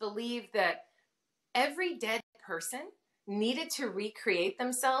Egyptians believed that every dead person needed to recreate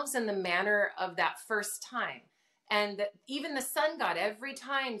themselves in the manner of that first time. And that even the sun god, every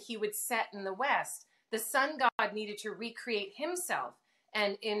time he would set in the west, the sun god needed to recreate himself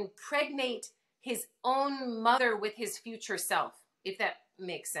and impregnate his own mother with his future self, if that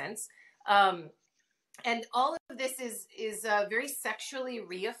makes sense. And all of this is very sexually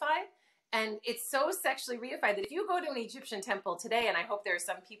reified. And it's so sexually reified that if you go to an Egyptian temple today, and I hope there are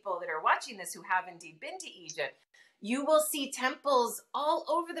some people that are watching this who have indeed been to Egypt, you will see temples all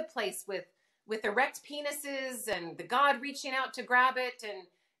over the place with erect penises and the god reaching out to grab it.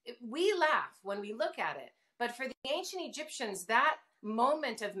 And we laugh when we look at it. But for the ancient Egyptians, that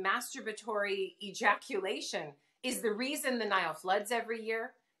moment of masturbatory ejaculation is the reason the Nile floods every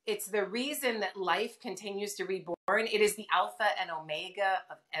year. It's the reason that life continues to reborn. It is the alpha and omega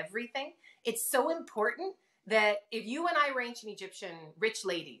of everything. It's so important that if you and I were ancient Egyptian rich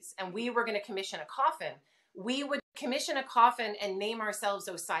ladies and we were going to commission a coffin, we would commission a coffin and name ourselves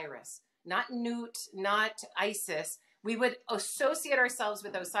Osiris, not Nut, not Isis. We would associate ourselves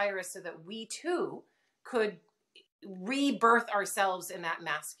with Osiris so that we too could rebirth ourselves in that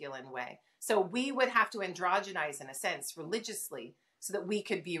masculine way. So we would have to androgynize in a sense religiously so that we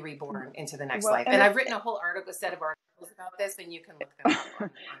could be reborn into the next life. And I've written a whole set of articles about this, and you can look them up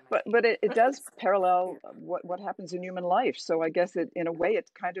on but it does parallel what happens in human life. So I guess in a way it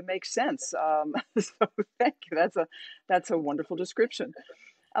kind of makes sense. So thank you. That's a wonderful description.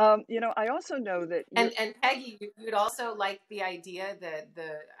 I also know that and Peggy, you'd also like the idea that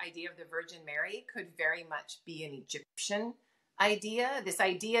the idea of the Virgin Mary could very much be an Egyptian idea. This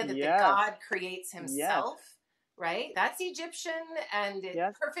idea that the God creates himself. right? That's Egyptian, and it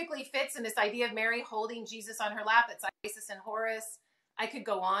Yes. perfectly fits in this idea of Mary holding Jesus on her lap. It's Isis and Horus. I could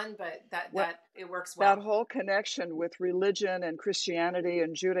go on, but Well, that it works that well. whole connection with religion and Christianity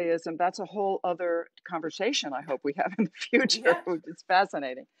and Judaism, that's a whole other conversation I hope we have in the future, Yeah. which is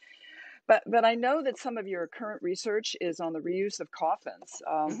fascinating. But I know that some of your current research is on the reuse of coffins.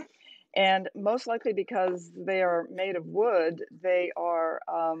 Mhm. And most likely because they are made of wood, they are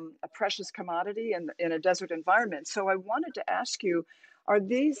a precious commodity in a desert environment. So I wanted to ask you,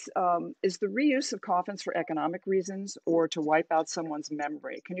 is the reuse of coffins for economic reasons or to wipe out someone's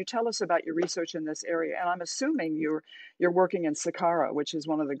memory? Can you tell us about your research in this area? And I'm assuming you're working in Saqqara, which is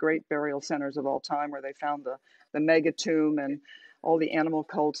one of the great burial centers of all time, where they found the mega tomb and all the animal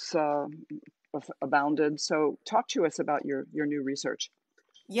cults abounded. So talk to us about your new research.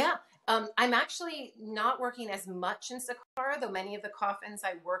 Yeah. I'm actually not working as much in Saqqara, though many of the coffins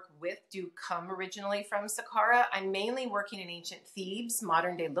I work with do come originally from Saqqara. I'm mainly working in ancient Thebes,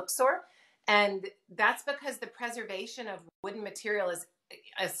 modern day Luxor. And that's because the preservation of wooden material is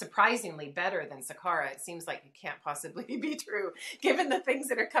surprisingly better than Saqqara. It seems like it can't possibly be true given the things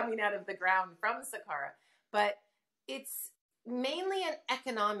that are coming out of the ground from Saqqara. But it's mainly an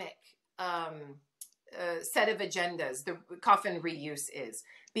economic set of agendas, the coffin reuse is,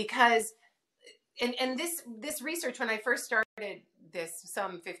 because and this research, when I first started this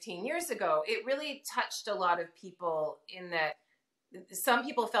some 15 years ago, it really touched a lot of people, in that some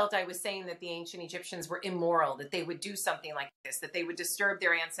people felt I was saying that the ancient Egyptians were immoral, that they would do something like this, that they would disturb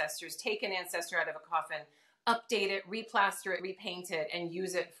their ancestors, take an ancestor out of a coffin, update it, replaster it, repaint it, and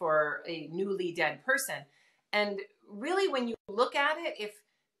use it for a newly dead person. And really, when you look at it,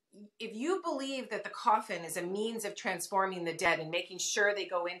 if you believe that the coffin is a means of transforming the dead and making sure they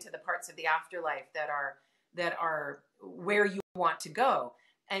go into the parts of the afterlife that are where you want to go,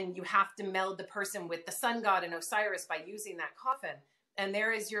 and you have to meld the person with the sun god and Osiris by using that coffin, and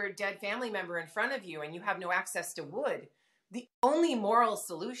there is your dead family member in front of you and you have no access to wood, the only moral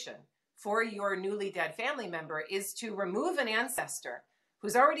solution for your newly dead family member is to remove an ancestor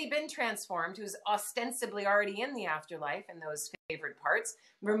who's already been transformed, who's ostensibly already in the afterlife in those favored parts,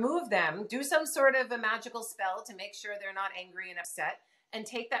 remove them, do some sort of a magical spell to make sure they're not angry and upset, and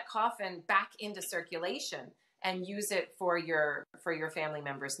take that coffin back into circulation and use it for your family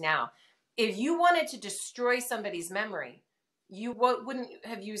members now. If you wanted to destroy somebody's memory, you wouldn't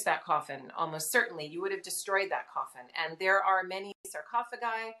have used that coffin. Almost certainly, you would have destroyed that coffin. And there are many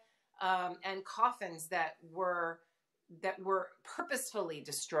sarcophagi and coffins that were purposefully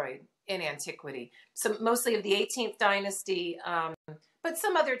destroyed in antiquity. So mostly of the 18th dynasty, but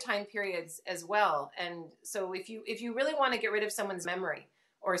some other time periods as well. And so if you really want to get rid of someone's memory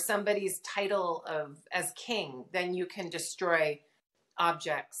or somebody's title as king, then you can destroy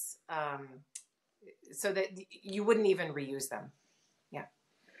objects so that you wouldn't even reuse them. Yeah.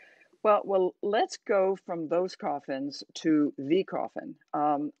 Well, let's go from those coffins to the coffin.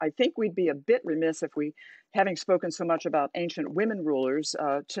 I think we'd be a bit remiss if we, having spoken so much about ancient women rulers,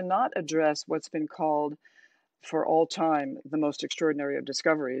 to not address what's been called for all time the most extraordinary of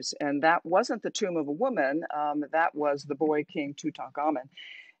discoveries. And that wasn't the tomb of a woman, that was the boy king Tutankhamun.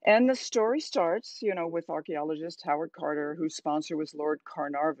 And the story starts, with archaeologist Howard Carter, whose sponsor was Lord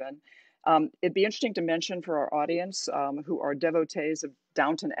Carnarvon. It'd be interesting to mention for our audience who are devotees of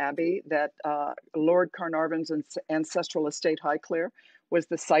Downton Abbey that Lord Carnarvon's ancestral estate, Highclere, was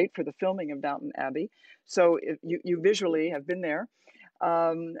the site for the filming of Downton Abbey. So you visually have been there.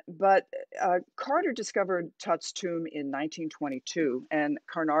 But Carter discovered Tut's tomb in 1922, and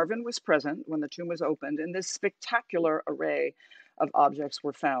Carnarvon was present when the tomb was opened, and this spectacular array of objects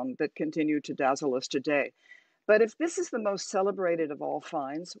were found that continue to dazzle us today. But if this is the most celebrated of all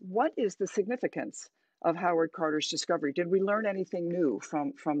finds, what is the significance of Howard Carter's discovery? Did we learn anything new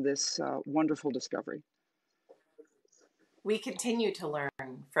from this wonderful discovery? We continue to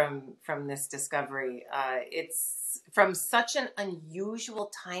learn from this discovery. It's from such an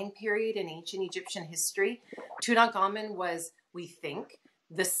unusual time period in ancient Egyptian history. Tutankhamun was, we think,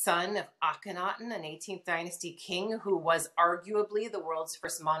 the son of Akhenaten, an 18th dynasty king who was arguably the world's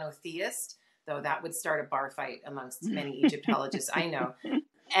first monotheist, though that would start a bar fight amongst many Egyptologists I know.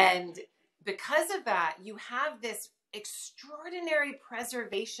 And because of that, you have this extraordinary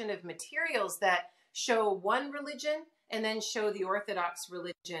preservation of materials that show one religion and then show the Orthodox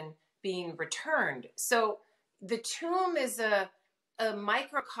religion being returned. So the tomb is a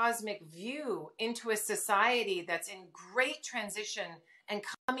microcosmic view into a society that's in great transition and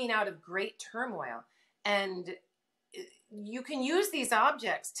coming out of great turmoil. And you can use these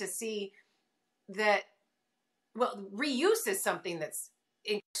objects to see that, well, reuse is something that's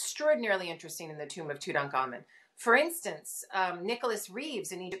extraordinarily interesting in the tomb of Tutankhamun. For instance, Nicholas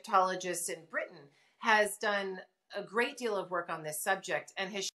Reeves, an Egyptologist in Britain, has done a great deal of work on this subject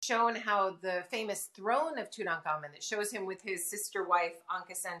and has shown how the famous throne of Tutankhamun that shows him with his sister wife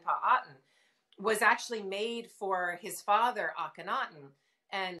Ankhesenpa'aten was actually made for his father Akhenaten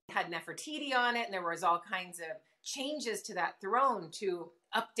and had Nefertiti on it, and there was all kinds of changes to that throne to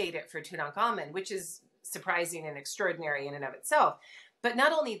update it for Tutankhamun, which is surprising and extraordinary in and of itself. But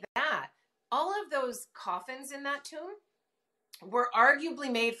not only that, all of those coffins in that tomb were arguably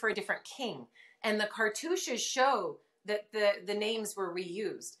made for a different king. And the cartouches show that the names were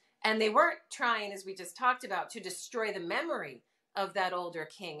reused. And they weren't trying, as we just talked about, to destroy the memory of that older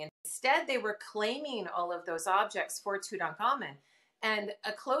king. Instead, they were claiming all of those objects for Tutankhamun. And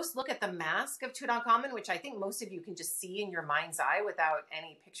a close look at the mask of Tutankhamun, which I think most of you can just see in your mind's eye without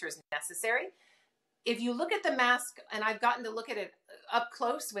any pictures necessary. If you look at the mask, and I've gotten to look at it up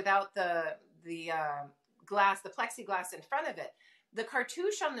close without the glass, the plexiglass in front of it, the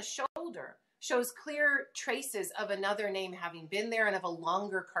cartouche on the shoulder shows clear traces of another name having been there and of a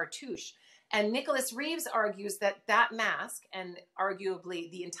longer cartouche. And Nicholas Reeves argues that that mask, and arguably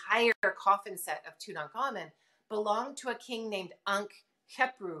the entire coffin set of Tutankhamun, belonged to a king named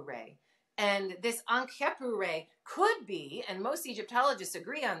Ankh-Khepru-Re. And this Ankh-Khepru-Re could be, and most Egyptologists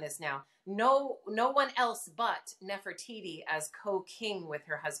agree on this now, no one else but Nefertiti as co-king with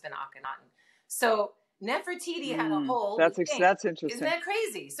her husband Akhenaten. So Nefertiti had a whole That's thing. interesting. Isn't that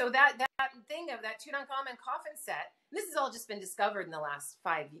crazy? So that thing of that Tutankhamun coffin set, this has all just been discovered in the last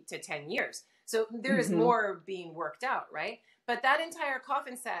 5 to 10 years. So there is more being worked out, right? But that entire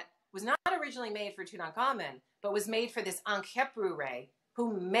coffin set was not originally made for Tutankhamun, but was made for this Ankh-Khepru-Re,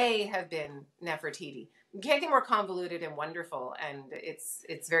 who may have been Nefertiti. You can't get more convoluted and wonderful, and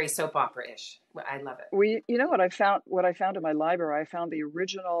it's very soap opera-ish. I love it. You know what I found? What I found in my library, I found the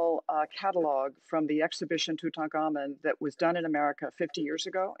original catalog from the exhibition Tutankhamun that was done in America 50 years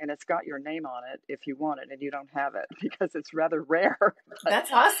ago, and it's got your name on it if you want it, and you don't have it because it's rather rare. That's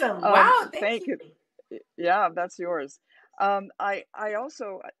awesome! Wow, thank you. Yeah, that's yours.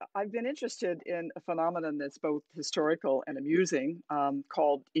 I've been interested in a phenomenon that's both historical and amusing,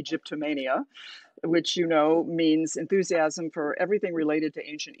 called Egyptomania, which means enthusiasm for everything related to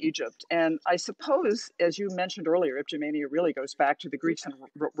ancient Egypt. And I suppose, as you mentioned earlier, Egyptomania really goes back to the Greeks and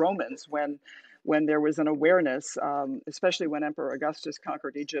Romans when there was an awareness, especially when Emperor Augustus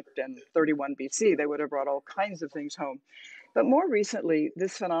conquered Egypt in 31 BC, they would have brought all kinds of things home. But more recently,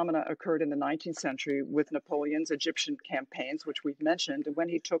 this phenomena occurred in the 19th century with Napoleon's Egyptian campaigns, which we've mentioned, when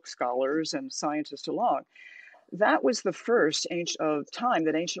he took scholars and scientists along. That was the first time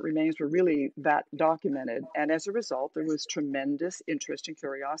that ancient remains were really that documented. And as a result, there was tremendous interest and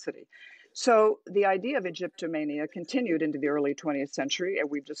curiosity. So the idea of Egyptomania continued into the early 20th century. And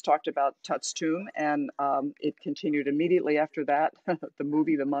we've just talked about Tut's tomb, and it continued immediately after that, the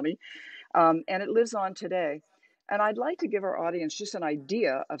movie, The Mummy. And it lives on today. And I'd like to give our audience just an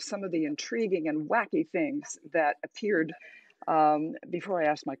idea of some of the intriguing and wacky things that appeared before I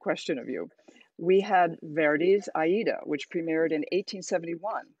ask my question of you. We had Verdi's Aida, which premiered in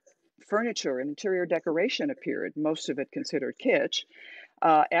 1871. Furniture and interior decoration appeared, most of it considered kitsch.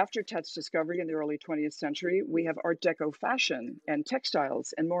 After Tut's discovery in the early 20th century, we have Art Deco fashion and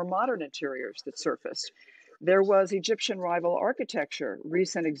textiles and more modern interiors that surfaced. There was Egyptian rival architecture.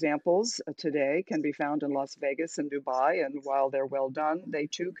 Recent examples today can be found in Las Vegas and Dubai, and while they're well done, they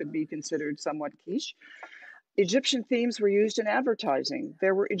too could be considered somewhat quiche. Egyptian themes were used in advertising.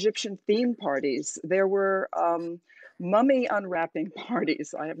 There were Egyptian theme parties. There were mummy unwrapping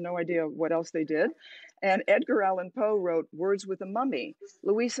parties. I have no idea what else they did. And Edgar Allan Poe wrote Words with a Mummy.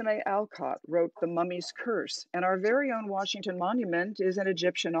 Louise A. Alcott wrote The Mummy's Curse. And our very own Washington Monument is an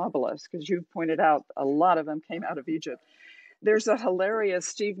Egyptian obelisk. As you've pointed out, a lot of them came out of Egypt. There's a hilarious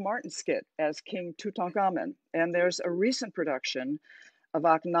Steve Martin skit as King Tutankhamun. And there's a recent production of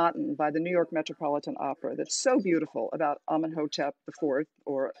Akhenaten by the New York Metropolitan Opera that's so beautiful about Amenhotep IV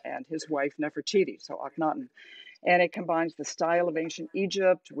and his wife Nefertiti, so Akhenaten. And it combines the style of ancient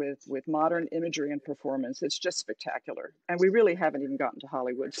Egypt with modern imagery and performance. It's just spectacular. And we really haven't even gotten to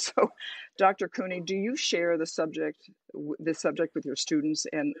Hollywood. So, Dr. Cooney, do you share this subject with your students,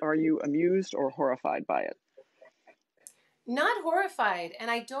 and are you amused or horrified by it? Not horrified,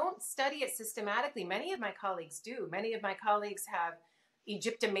 and I don't study it systematically. Many of my colleagues do. Many of my colleagues have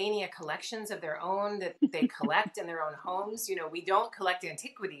Egyptomania collections of their own that they collect in their own homes. We don't collect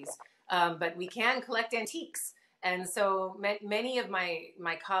antiquities, but we can collect antiques. And so many of my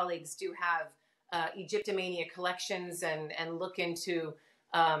colleagues do have Egyptomania collections and look into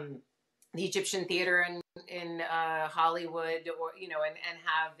the Egyptian theater in Hollywood, and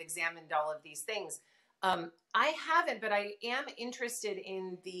have examined all of these things. I haven't, but I am interested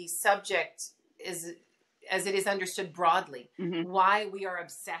in the subject as it is understood broadly, why we are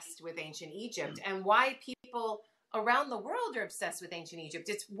obsessed with ancient Egypt and why people around the world are obsessed with ancient Egypt.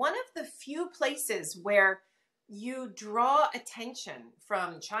 It's one of the few places where you draw attention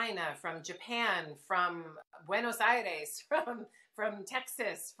from China, from Japan, from Buenos Aires, from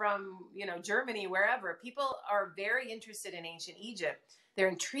Texas, from Germany, wherever. People are very interested in ancient Egypt. They're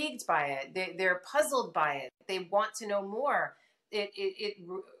intrigued by it. They're puzzled by it. They want to know more. It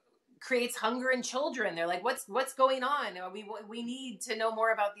creates hunger in children. They're like, what's going on? We need to know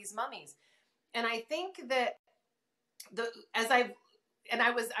more about these mummies. And I think that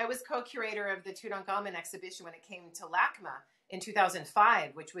I was co-curator of the Tutankhamun exhibition when it came to LACMA in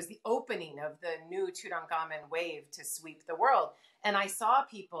 2005, which was the opening of the new Tutankhamun wave to sweep the world. And I saw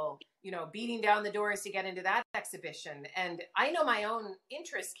people, beating down the doors to get into that exhibition. And I know my own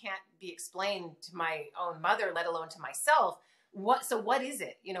interest can't be explained to my own mother, let alone to myself. So what is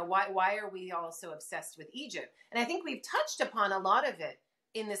it? Why are we all so obsessed with Egypt? And I think we've touched upon a lot of it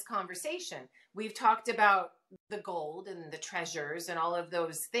in this conversation. We've talked about the gold and the treasures and all of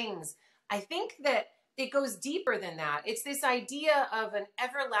those things. I think that it goes deeper than that. It's this idea of an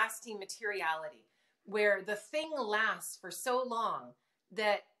everlasting materiality where the thing lasts for so long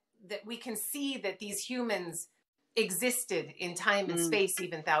that we can see that these humans existed in time and space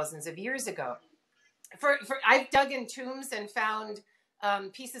even thousands of years ago. I've dug in tombs and found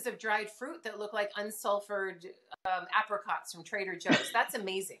pieces of dried fruit that look like unsulfured apricots from Trader Joe's. That's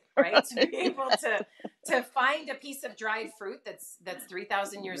amazing, right? To be able to find a piece of dried fruit that's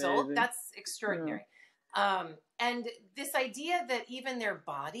 3,000 years old, that's extraordinary. And this idea that even their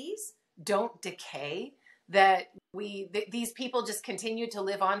bodies don't decay, that these people just continue to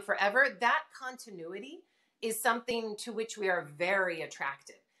live on forever, that continuity is something to which we are very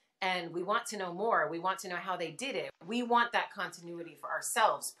attracted. And we want to know more. We want to know how they did it. We want that continuity for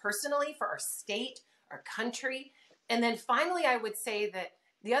ourselves, personally, for our state, our country. And then finally, I would say that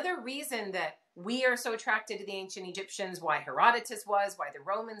the other reason that we are so attracted to the ancient Egyptians, why Herodotus was, why the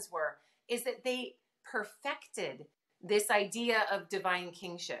Romans were, is that they perfected this idea of divine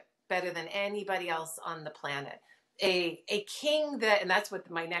kingship better than anybody else on the planet. A king that, and that's what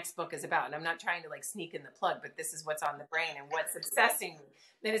my next book is about. And I'm not trying to sneak in the plug, but this is what's on the brain and what's obsessing me.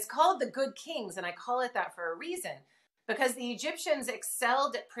 And it's called The Good Kings. And I call it that for a reason, because the Egyptians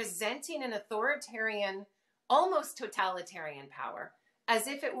excelled at presenting an authoritarian, almost totalitarian power as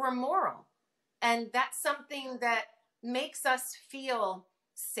if it were moral. And that's something that makes us feel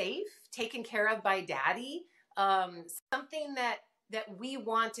safe, taken care of by daddy, something that we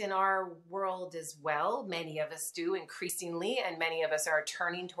want in our world as well. Many of us do increasingly, and many of us are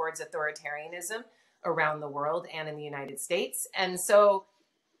turning towards authoritarianism around the world and in the United States. And so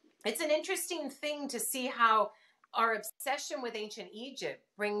it's an interesting thing to see how our obsession with ancient Egypt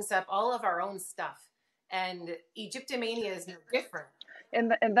brings up all of our own stuff. And Egyptomania is no different.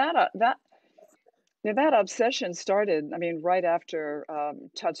 And that obsession started, right after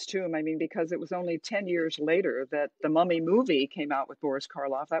Tut's tomb. Because it was only 10 years later that the Mummy movie came out with Boris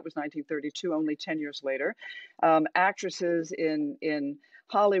Karloff. That was 1932, only 10 years later. Actresses in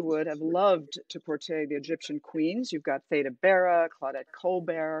Hollywood have loved to portray the Egyptian queens. You've got Theda Bara, Claudette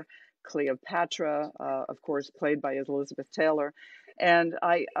Colbert, Cleopatra, of course, played by Elizabeth Taylor. And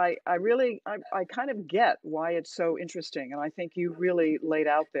I kind of get why it's so interesting. And I think you really laid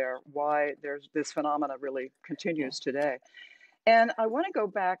out there why there's this phenomena really continues today. And I want to go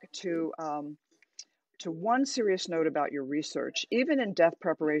back to one serious note about your research. Even in death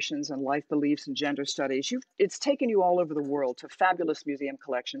preparations and life beliefs and gender studies, it's taken you all over the world to fabulous museum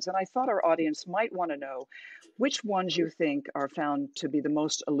collections. And I thought our audience might want to know which ones you think are found to be the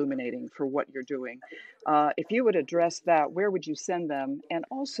most illuminating for what you're doing. If you would address that, where would you send them? And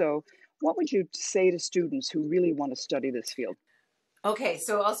also, what would you say to students who really want to study this field? Okay,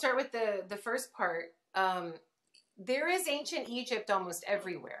 so I'll start with the first part. There is ancient Egypt almost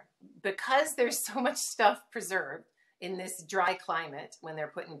everywhere because there's so much stuff preserved in this dry climate when they're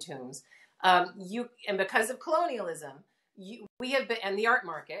put in tombs. And because of colonialism, we have been, and the art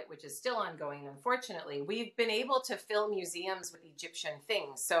market, which is still ongoing, unfortunately, we've been able to fill museums with Egyptian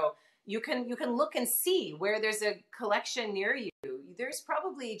things. So you can look and see where there's a collection near you. There's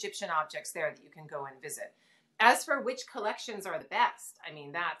probably Egyptian objects there that you can go and visit. As for which collections are the best,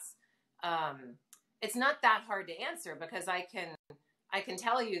 that's it's not that hard to answer, because I can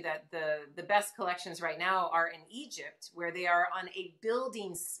tell you that the best collections right now are in Egypt, where they are on a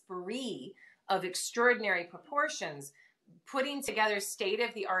building spree of extraordinary proportions, putting together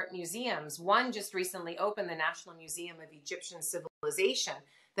state-of-the-art museums. One just recently opened, the National Museum of Egyptian Civilization,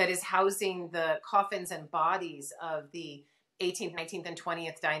 that is housing the coffins and bodies of the 18th, 19th, and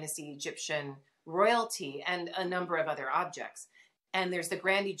 20th dynasty Egyptian royalty and a number of other objects. And there's the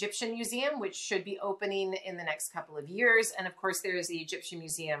Grand Egyptian Museum, which should be opening in the next couple of years. And of course, there's the Egyptian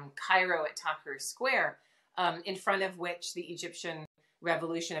Museum Cairo at Tahrir Square, in front of which the Egyptian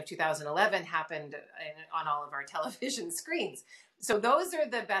Revolution of 2011 happened on all of our television screens. So those are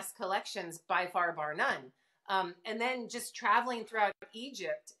the best collections by far, bar none. And then just traveling throughout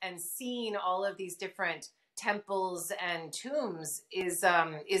Egypt and seeing all of these different temples and tombs is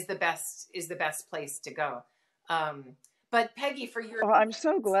the best place to go. But Peggy, for your I'm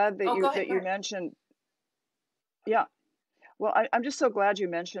so glad that go ahead. you mentioned. Yeah. Well, I'm just so glad you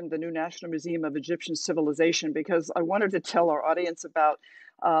mentioned the new National Museum of Egyptian Civilization, because I wanted to tell our audience about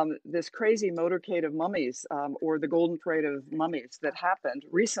this crazy motorcade of mummies, or the Golden Parade of Mummies, that happened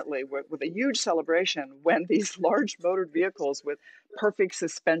recently with a huge celebration when these large motored vehicles with perfect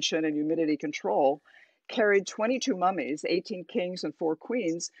suspension and humidity control carried 22 mummies, 18 kings and 4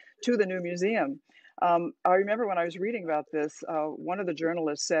 queens, to the new museum. I remember when I was reading about this, one of the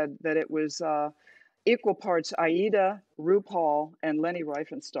journalists said that it was equal parts Aida, RuPaul, and Leni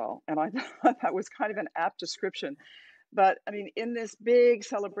Riefenstahl. And I thought that was kind of an apt description. But I mean, in this big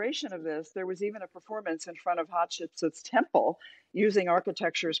celebration of this, there was even a performance in front of Hatshepsut's temple using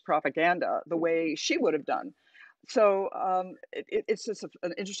architecture's propaganda the way she would have done. So it's just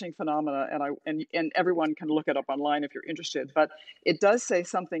an interesting phenomena, and everyone can look it up online if you're interested. But it does say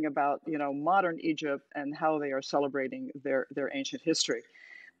something about, you know, modern Egypt and how they are celebrating their ancient history.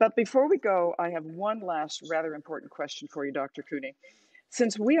 But before we go, I have one last rather important question for you, Dr. Cooney.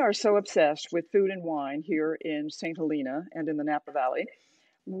 Since we are so obsessed with food and wine here in St. Helena and in the Napa Valley,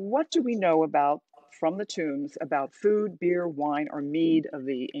 what do we know from the tombs about food, beer, wine, or mead of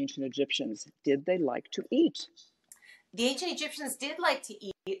the ancient Egyptians? Did they like to eat? The ancient Egyptians did like to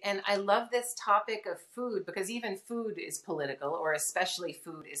eat, and I love this topic of food because even food is political, or especially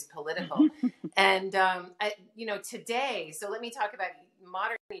food is political. And today, so let me talk about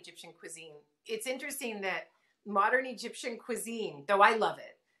modern Egyptian cuisine. It's interesting that modern Egyptian cuisine, though I love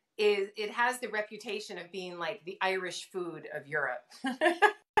it, it has the reputation of being like the Irish food of Europe.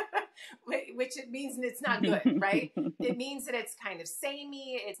 Which it means it's not good, right? It means that it's kind of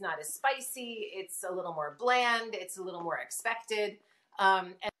samey, it's not as spicy, it's a little more bland, it's a little more expected.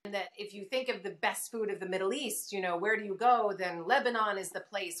 And that if you think of the best food of the Middle East, you know, where do you go? Then Lebanon is the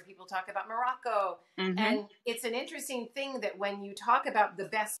place where people talk about Morocco. And it's an interesting thing that when you talk about the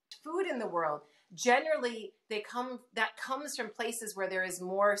best food in the world, generally that comes from places where there is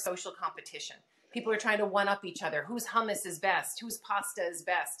more social competition. People are trying to one up each other. Whose hummus is best? Whose pasta is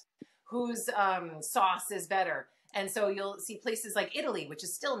best? Whose sauce is better? And so you'll see places like Italy, which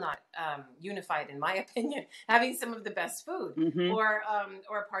is still not unified, in my opinion, having some of the best food, or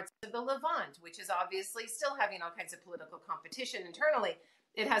parts of the Levant, which is obviously still having all kinds of political competition internally.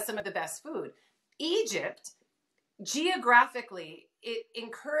 It has some of the best food. Egypt, geographically, it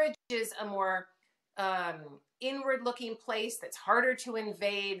encourages a more inward-looking place that's harder to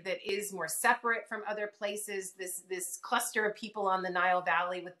invade, that is more separate from other places, this cluster of people on the Nile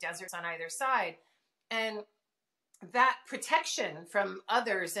Valley with deserts on either side. And that protection from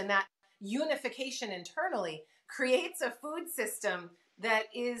others and that unification internally creates a food system that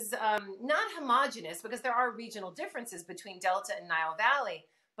is not homogenous, because there are regional differences between Delta and Nile Valley,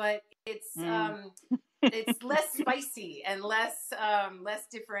 but it's less spicy and less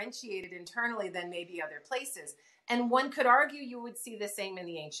differentiated internally than maybe other places. And one could argue you would see the same in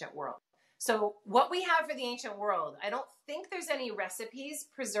the ancient world. So what we have for the ancient world, I don't think there's any recipes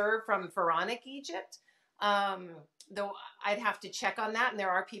preserved from pharaonic Egypt, though I'd have to check on that. And there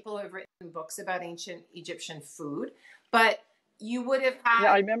are people who have written books about ancient Egyptian food. But you would have had...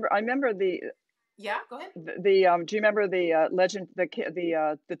 Yeah, I remember the... Yeah, go ahead. Do you remember the legend,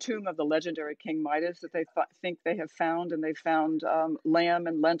 the tomb of the legendary King Midas that they think they have found, and they found lamb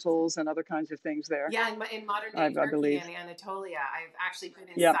and lentils and other kinds of things there? Yeah, in modern day Turkey and Anatolia, I've actually been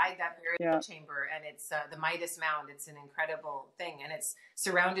inside that burial chamber, and it's the Midas Mound. It's an incredible thing, and it's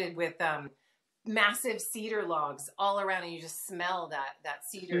surrounded with massive cedar logs all around, and you just smell that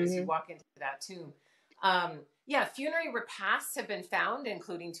cedar as you walk into that tomb. Funerary repasts have been found,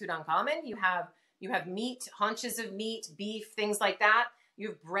 including Tutankhamun. You have meat, haunches of meat, beef, things like that. You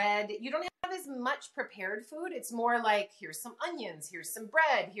have bread. You don't have as much prepared food. It's more like, here's some onions, here's some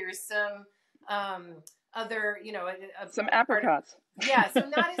bread, here's some other, some apricots. So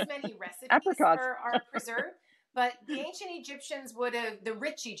not as many recipes are preserved. But the ancient Egyptians the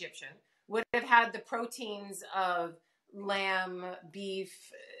rich Egyptian would have had the proteins of lamb,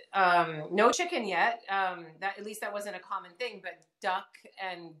 beef, No chicken yet. At least that wasn't a common thing, but duck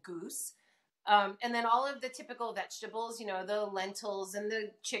and goose. And then all of the typical vegetables, you know, the lentils and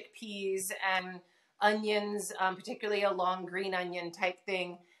the chickpeas and onions, particularly a long green onion type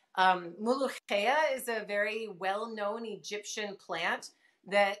thing. Mulukhea is a very well-known Egyptian plant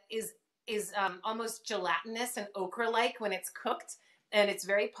that is almost gelatinous and okra-like when it's cooked. And it's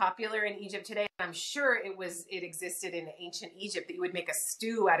very popular in Egypt today. I'm sure it existed in ancient Egypt, that you would make a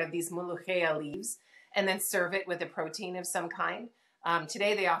stew out of these mulukhea leaves and then serve it with a protein of some kind.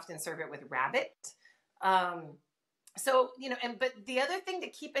 Today they often serve it with rabbit. So, you know, but the other thing to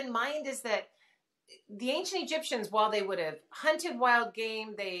keep in mind is that the ancient Egyptians, while they would have hunted wild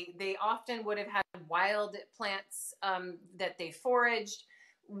game, they often would have had wild plants that they foraged.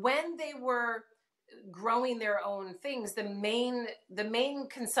 When they were growing their own things, the main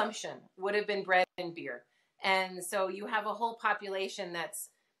consumption would have been bread and beer. And so you have a whole population that's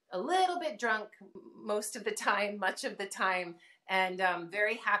a little bit drunk most of the time, much of the time, and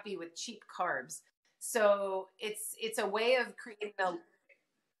very happy with cheap carbs. So it's a way of creating a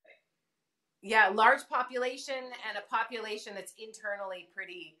large population, and a population that's internally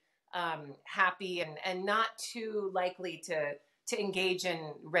pretty happy and not too likely to engage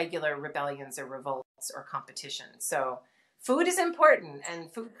in regular rebellions or revolts or competition. So food is important, and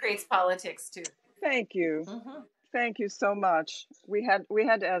food creates politics too. Thank you. Thank you so much. We had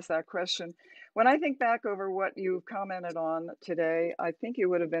to ask that question. When I think back over what you commented on today, I think you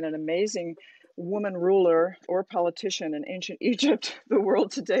would have been an amazing woman ruler or politician in ancient Egypt, the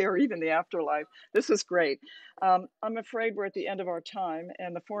world today, or even the afterlife. This was great. I'm afraid we're at the end of our time,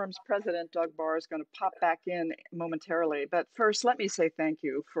 and the forum's president, Doug Barr, is going to pop back in momentarily. But first, let me say thank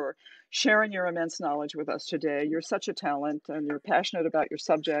you for sharing your immense knowledge with us today. You're such a talent, and you're passionate about your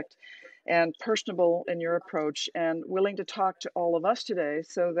subject and personable in your approach, and willing to talk to all of us today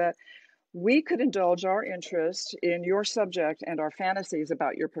so that we could indulge our interest in your subject and our fantasies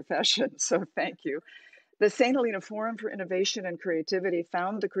about your profession. So thank you. The St. Helena Forum for Innovation and Creativity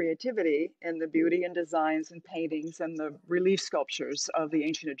found the creativity in the beauty and designs and paintings and the relief sculptures of the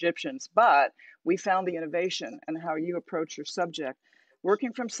ancient Egyptians, but we found the innovation and how you approach your subject,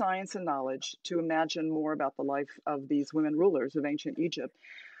 working from science and knowledge to imagine more about the life of these women rulers of ancient Egypt.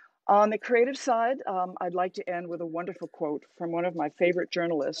 On the creative side, I'd like to end with a wonderful quote from one of my favorite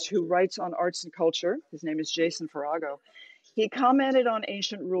journalists who writes on arts and culture. His name is Jason Farago. He commented on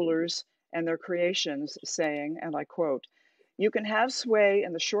ancient rulers and their creations, saying, and I quote, "You can have sway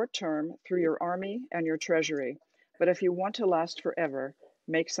in the short term through your army and your treasury, but if you want to last forever,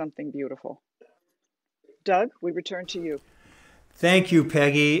 make something beautiful." Doug, we return to you. Thank you,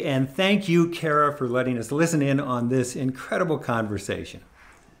 Peggy, and thank you, Kara, for letting us listen in on this incredible conversation.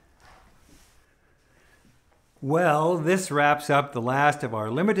 Well, this wraps up the last of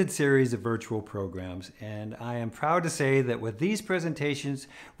our limited series of virtual programs, and I am proud to say that with these presentations,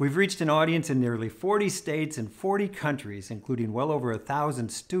 we've reached an audience in nearly 40 states and 40 countries, including well over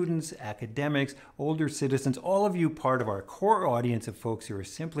 1,000 students, academics, older citizens, all of you part of our core audience of folks who are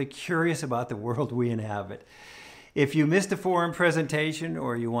simply curious about the world we inhabit. If you missed a forum presentation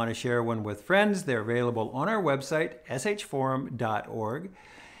or you want to share one with friends, they're available on our website, shforum.org.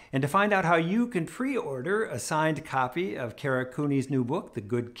 And to find out how you can pre-order a signed copy of Kara Cooney's new book, The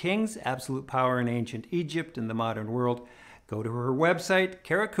Good Kings, Absolute Power in Ancient Egypt and the Modern World, go to her website,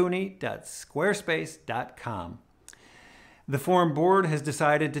 karacooney.squarespace.com. The Forum Board has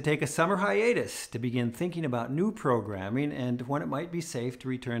decided to take a summer hiatus to begin thinking about new programming and when it might be safe to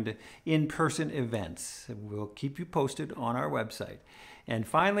return to in-person events. We'll keep you posted on our website. And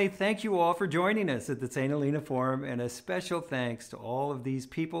finally, thank you all for joining us at the St. Helena Forum, and a special thanks to all of these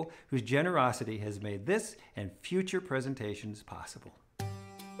people whose generosity has made this and future presentations possible.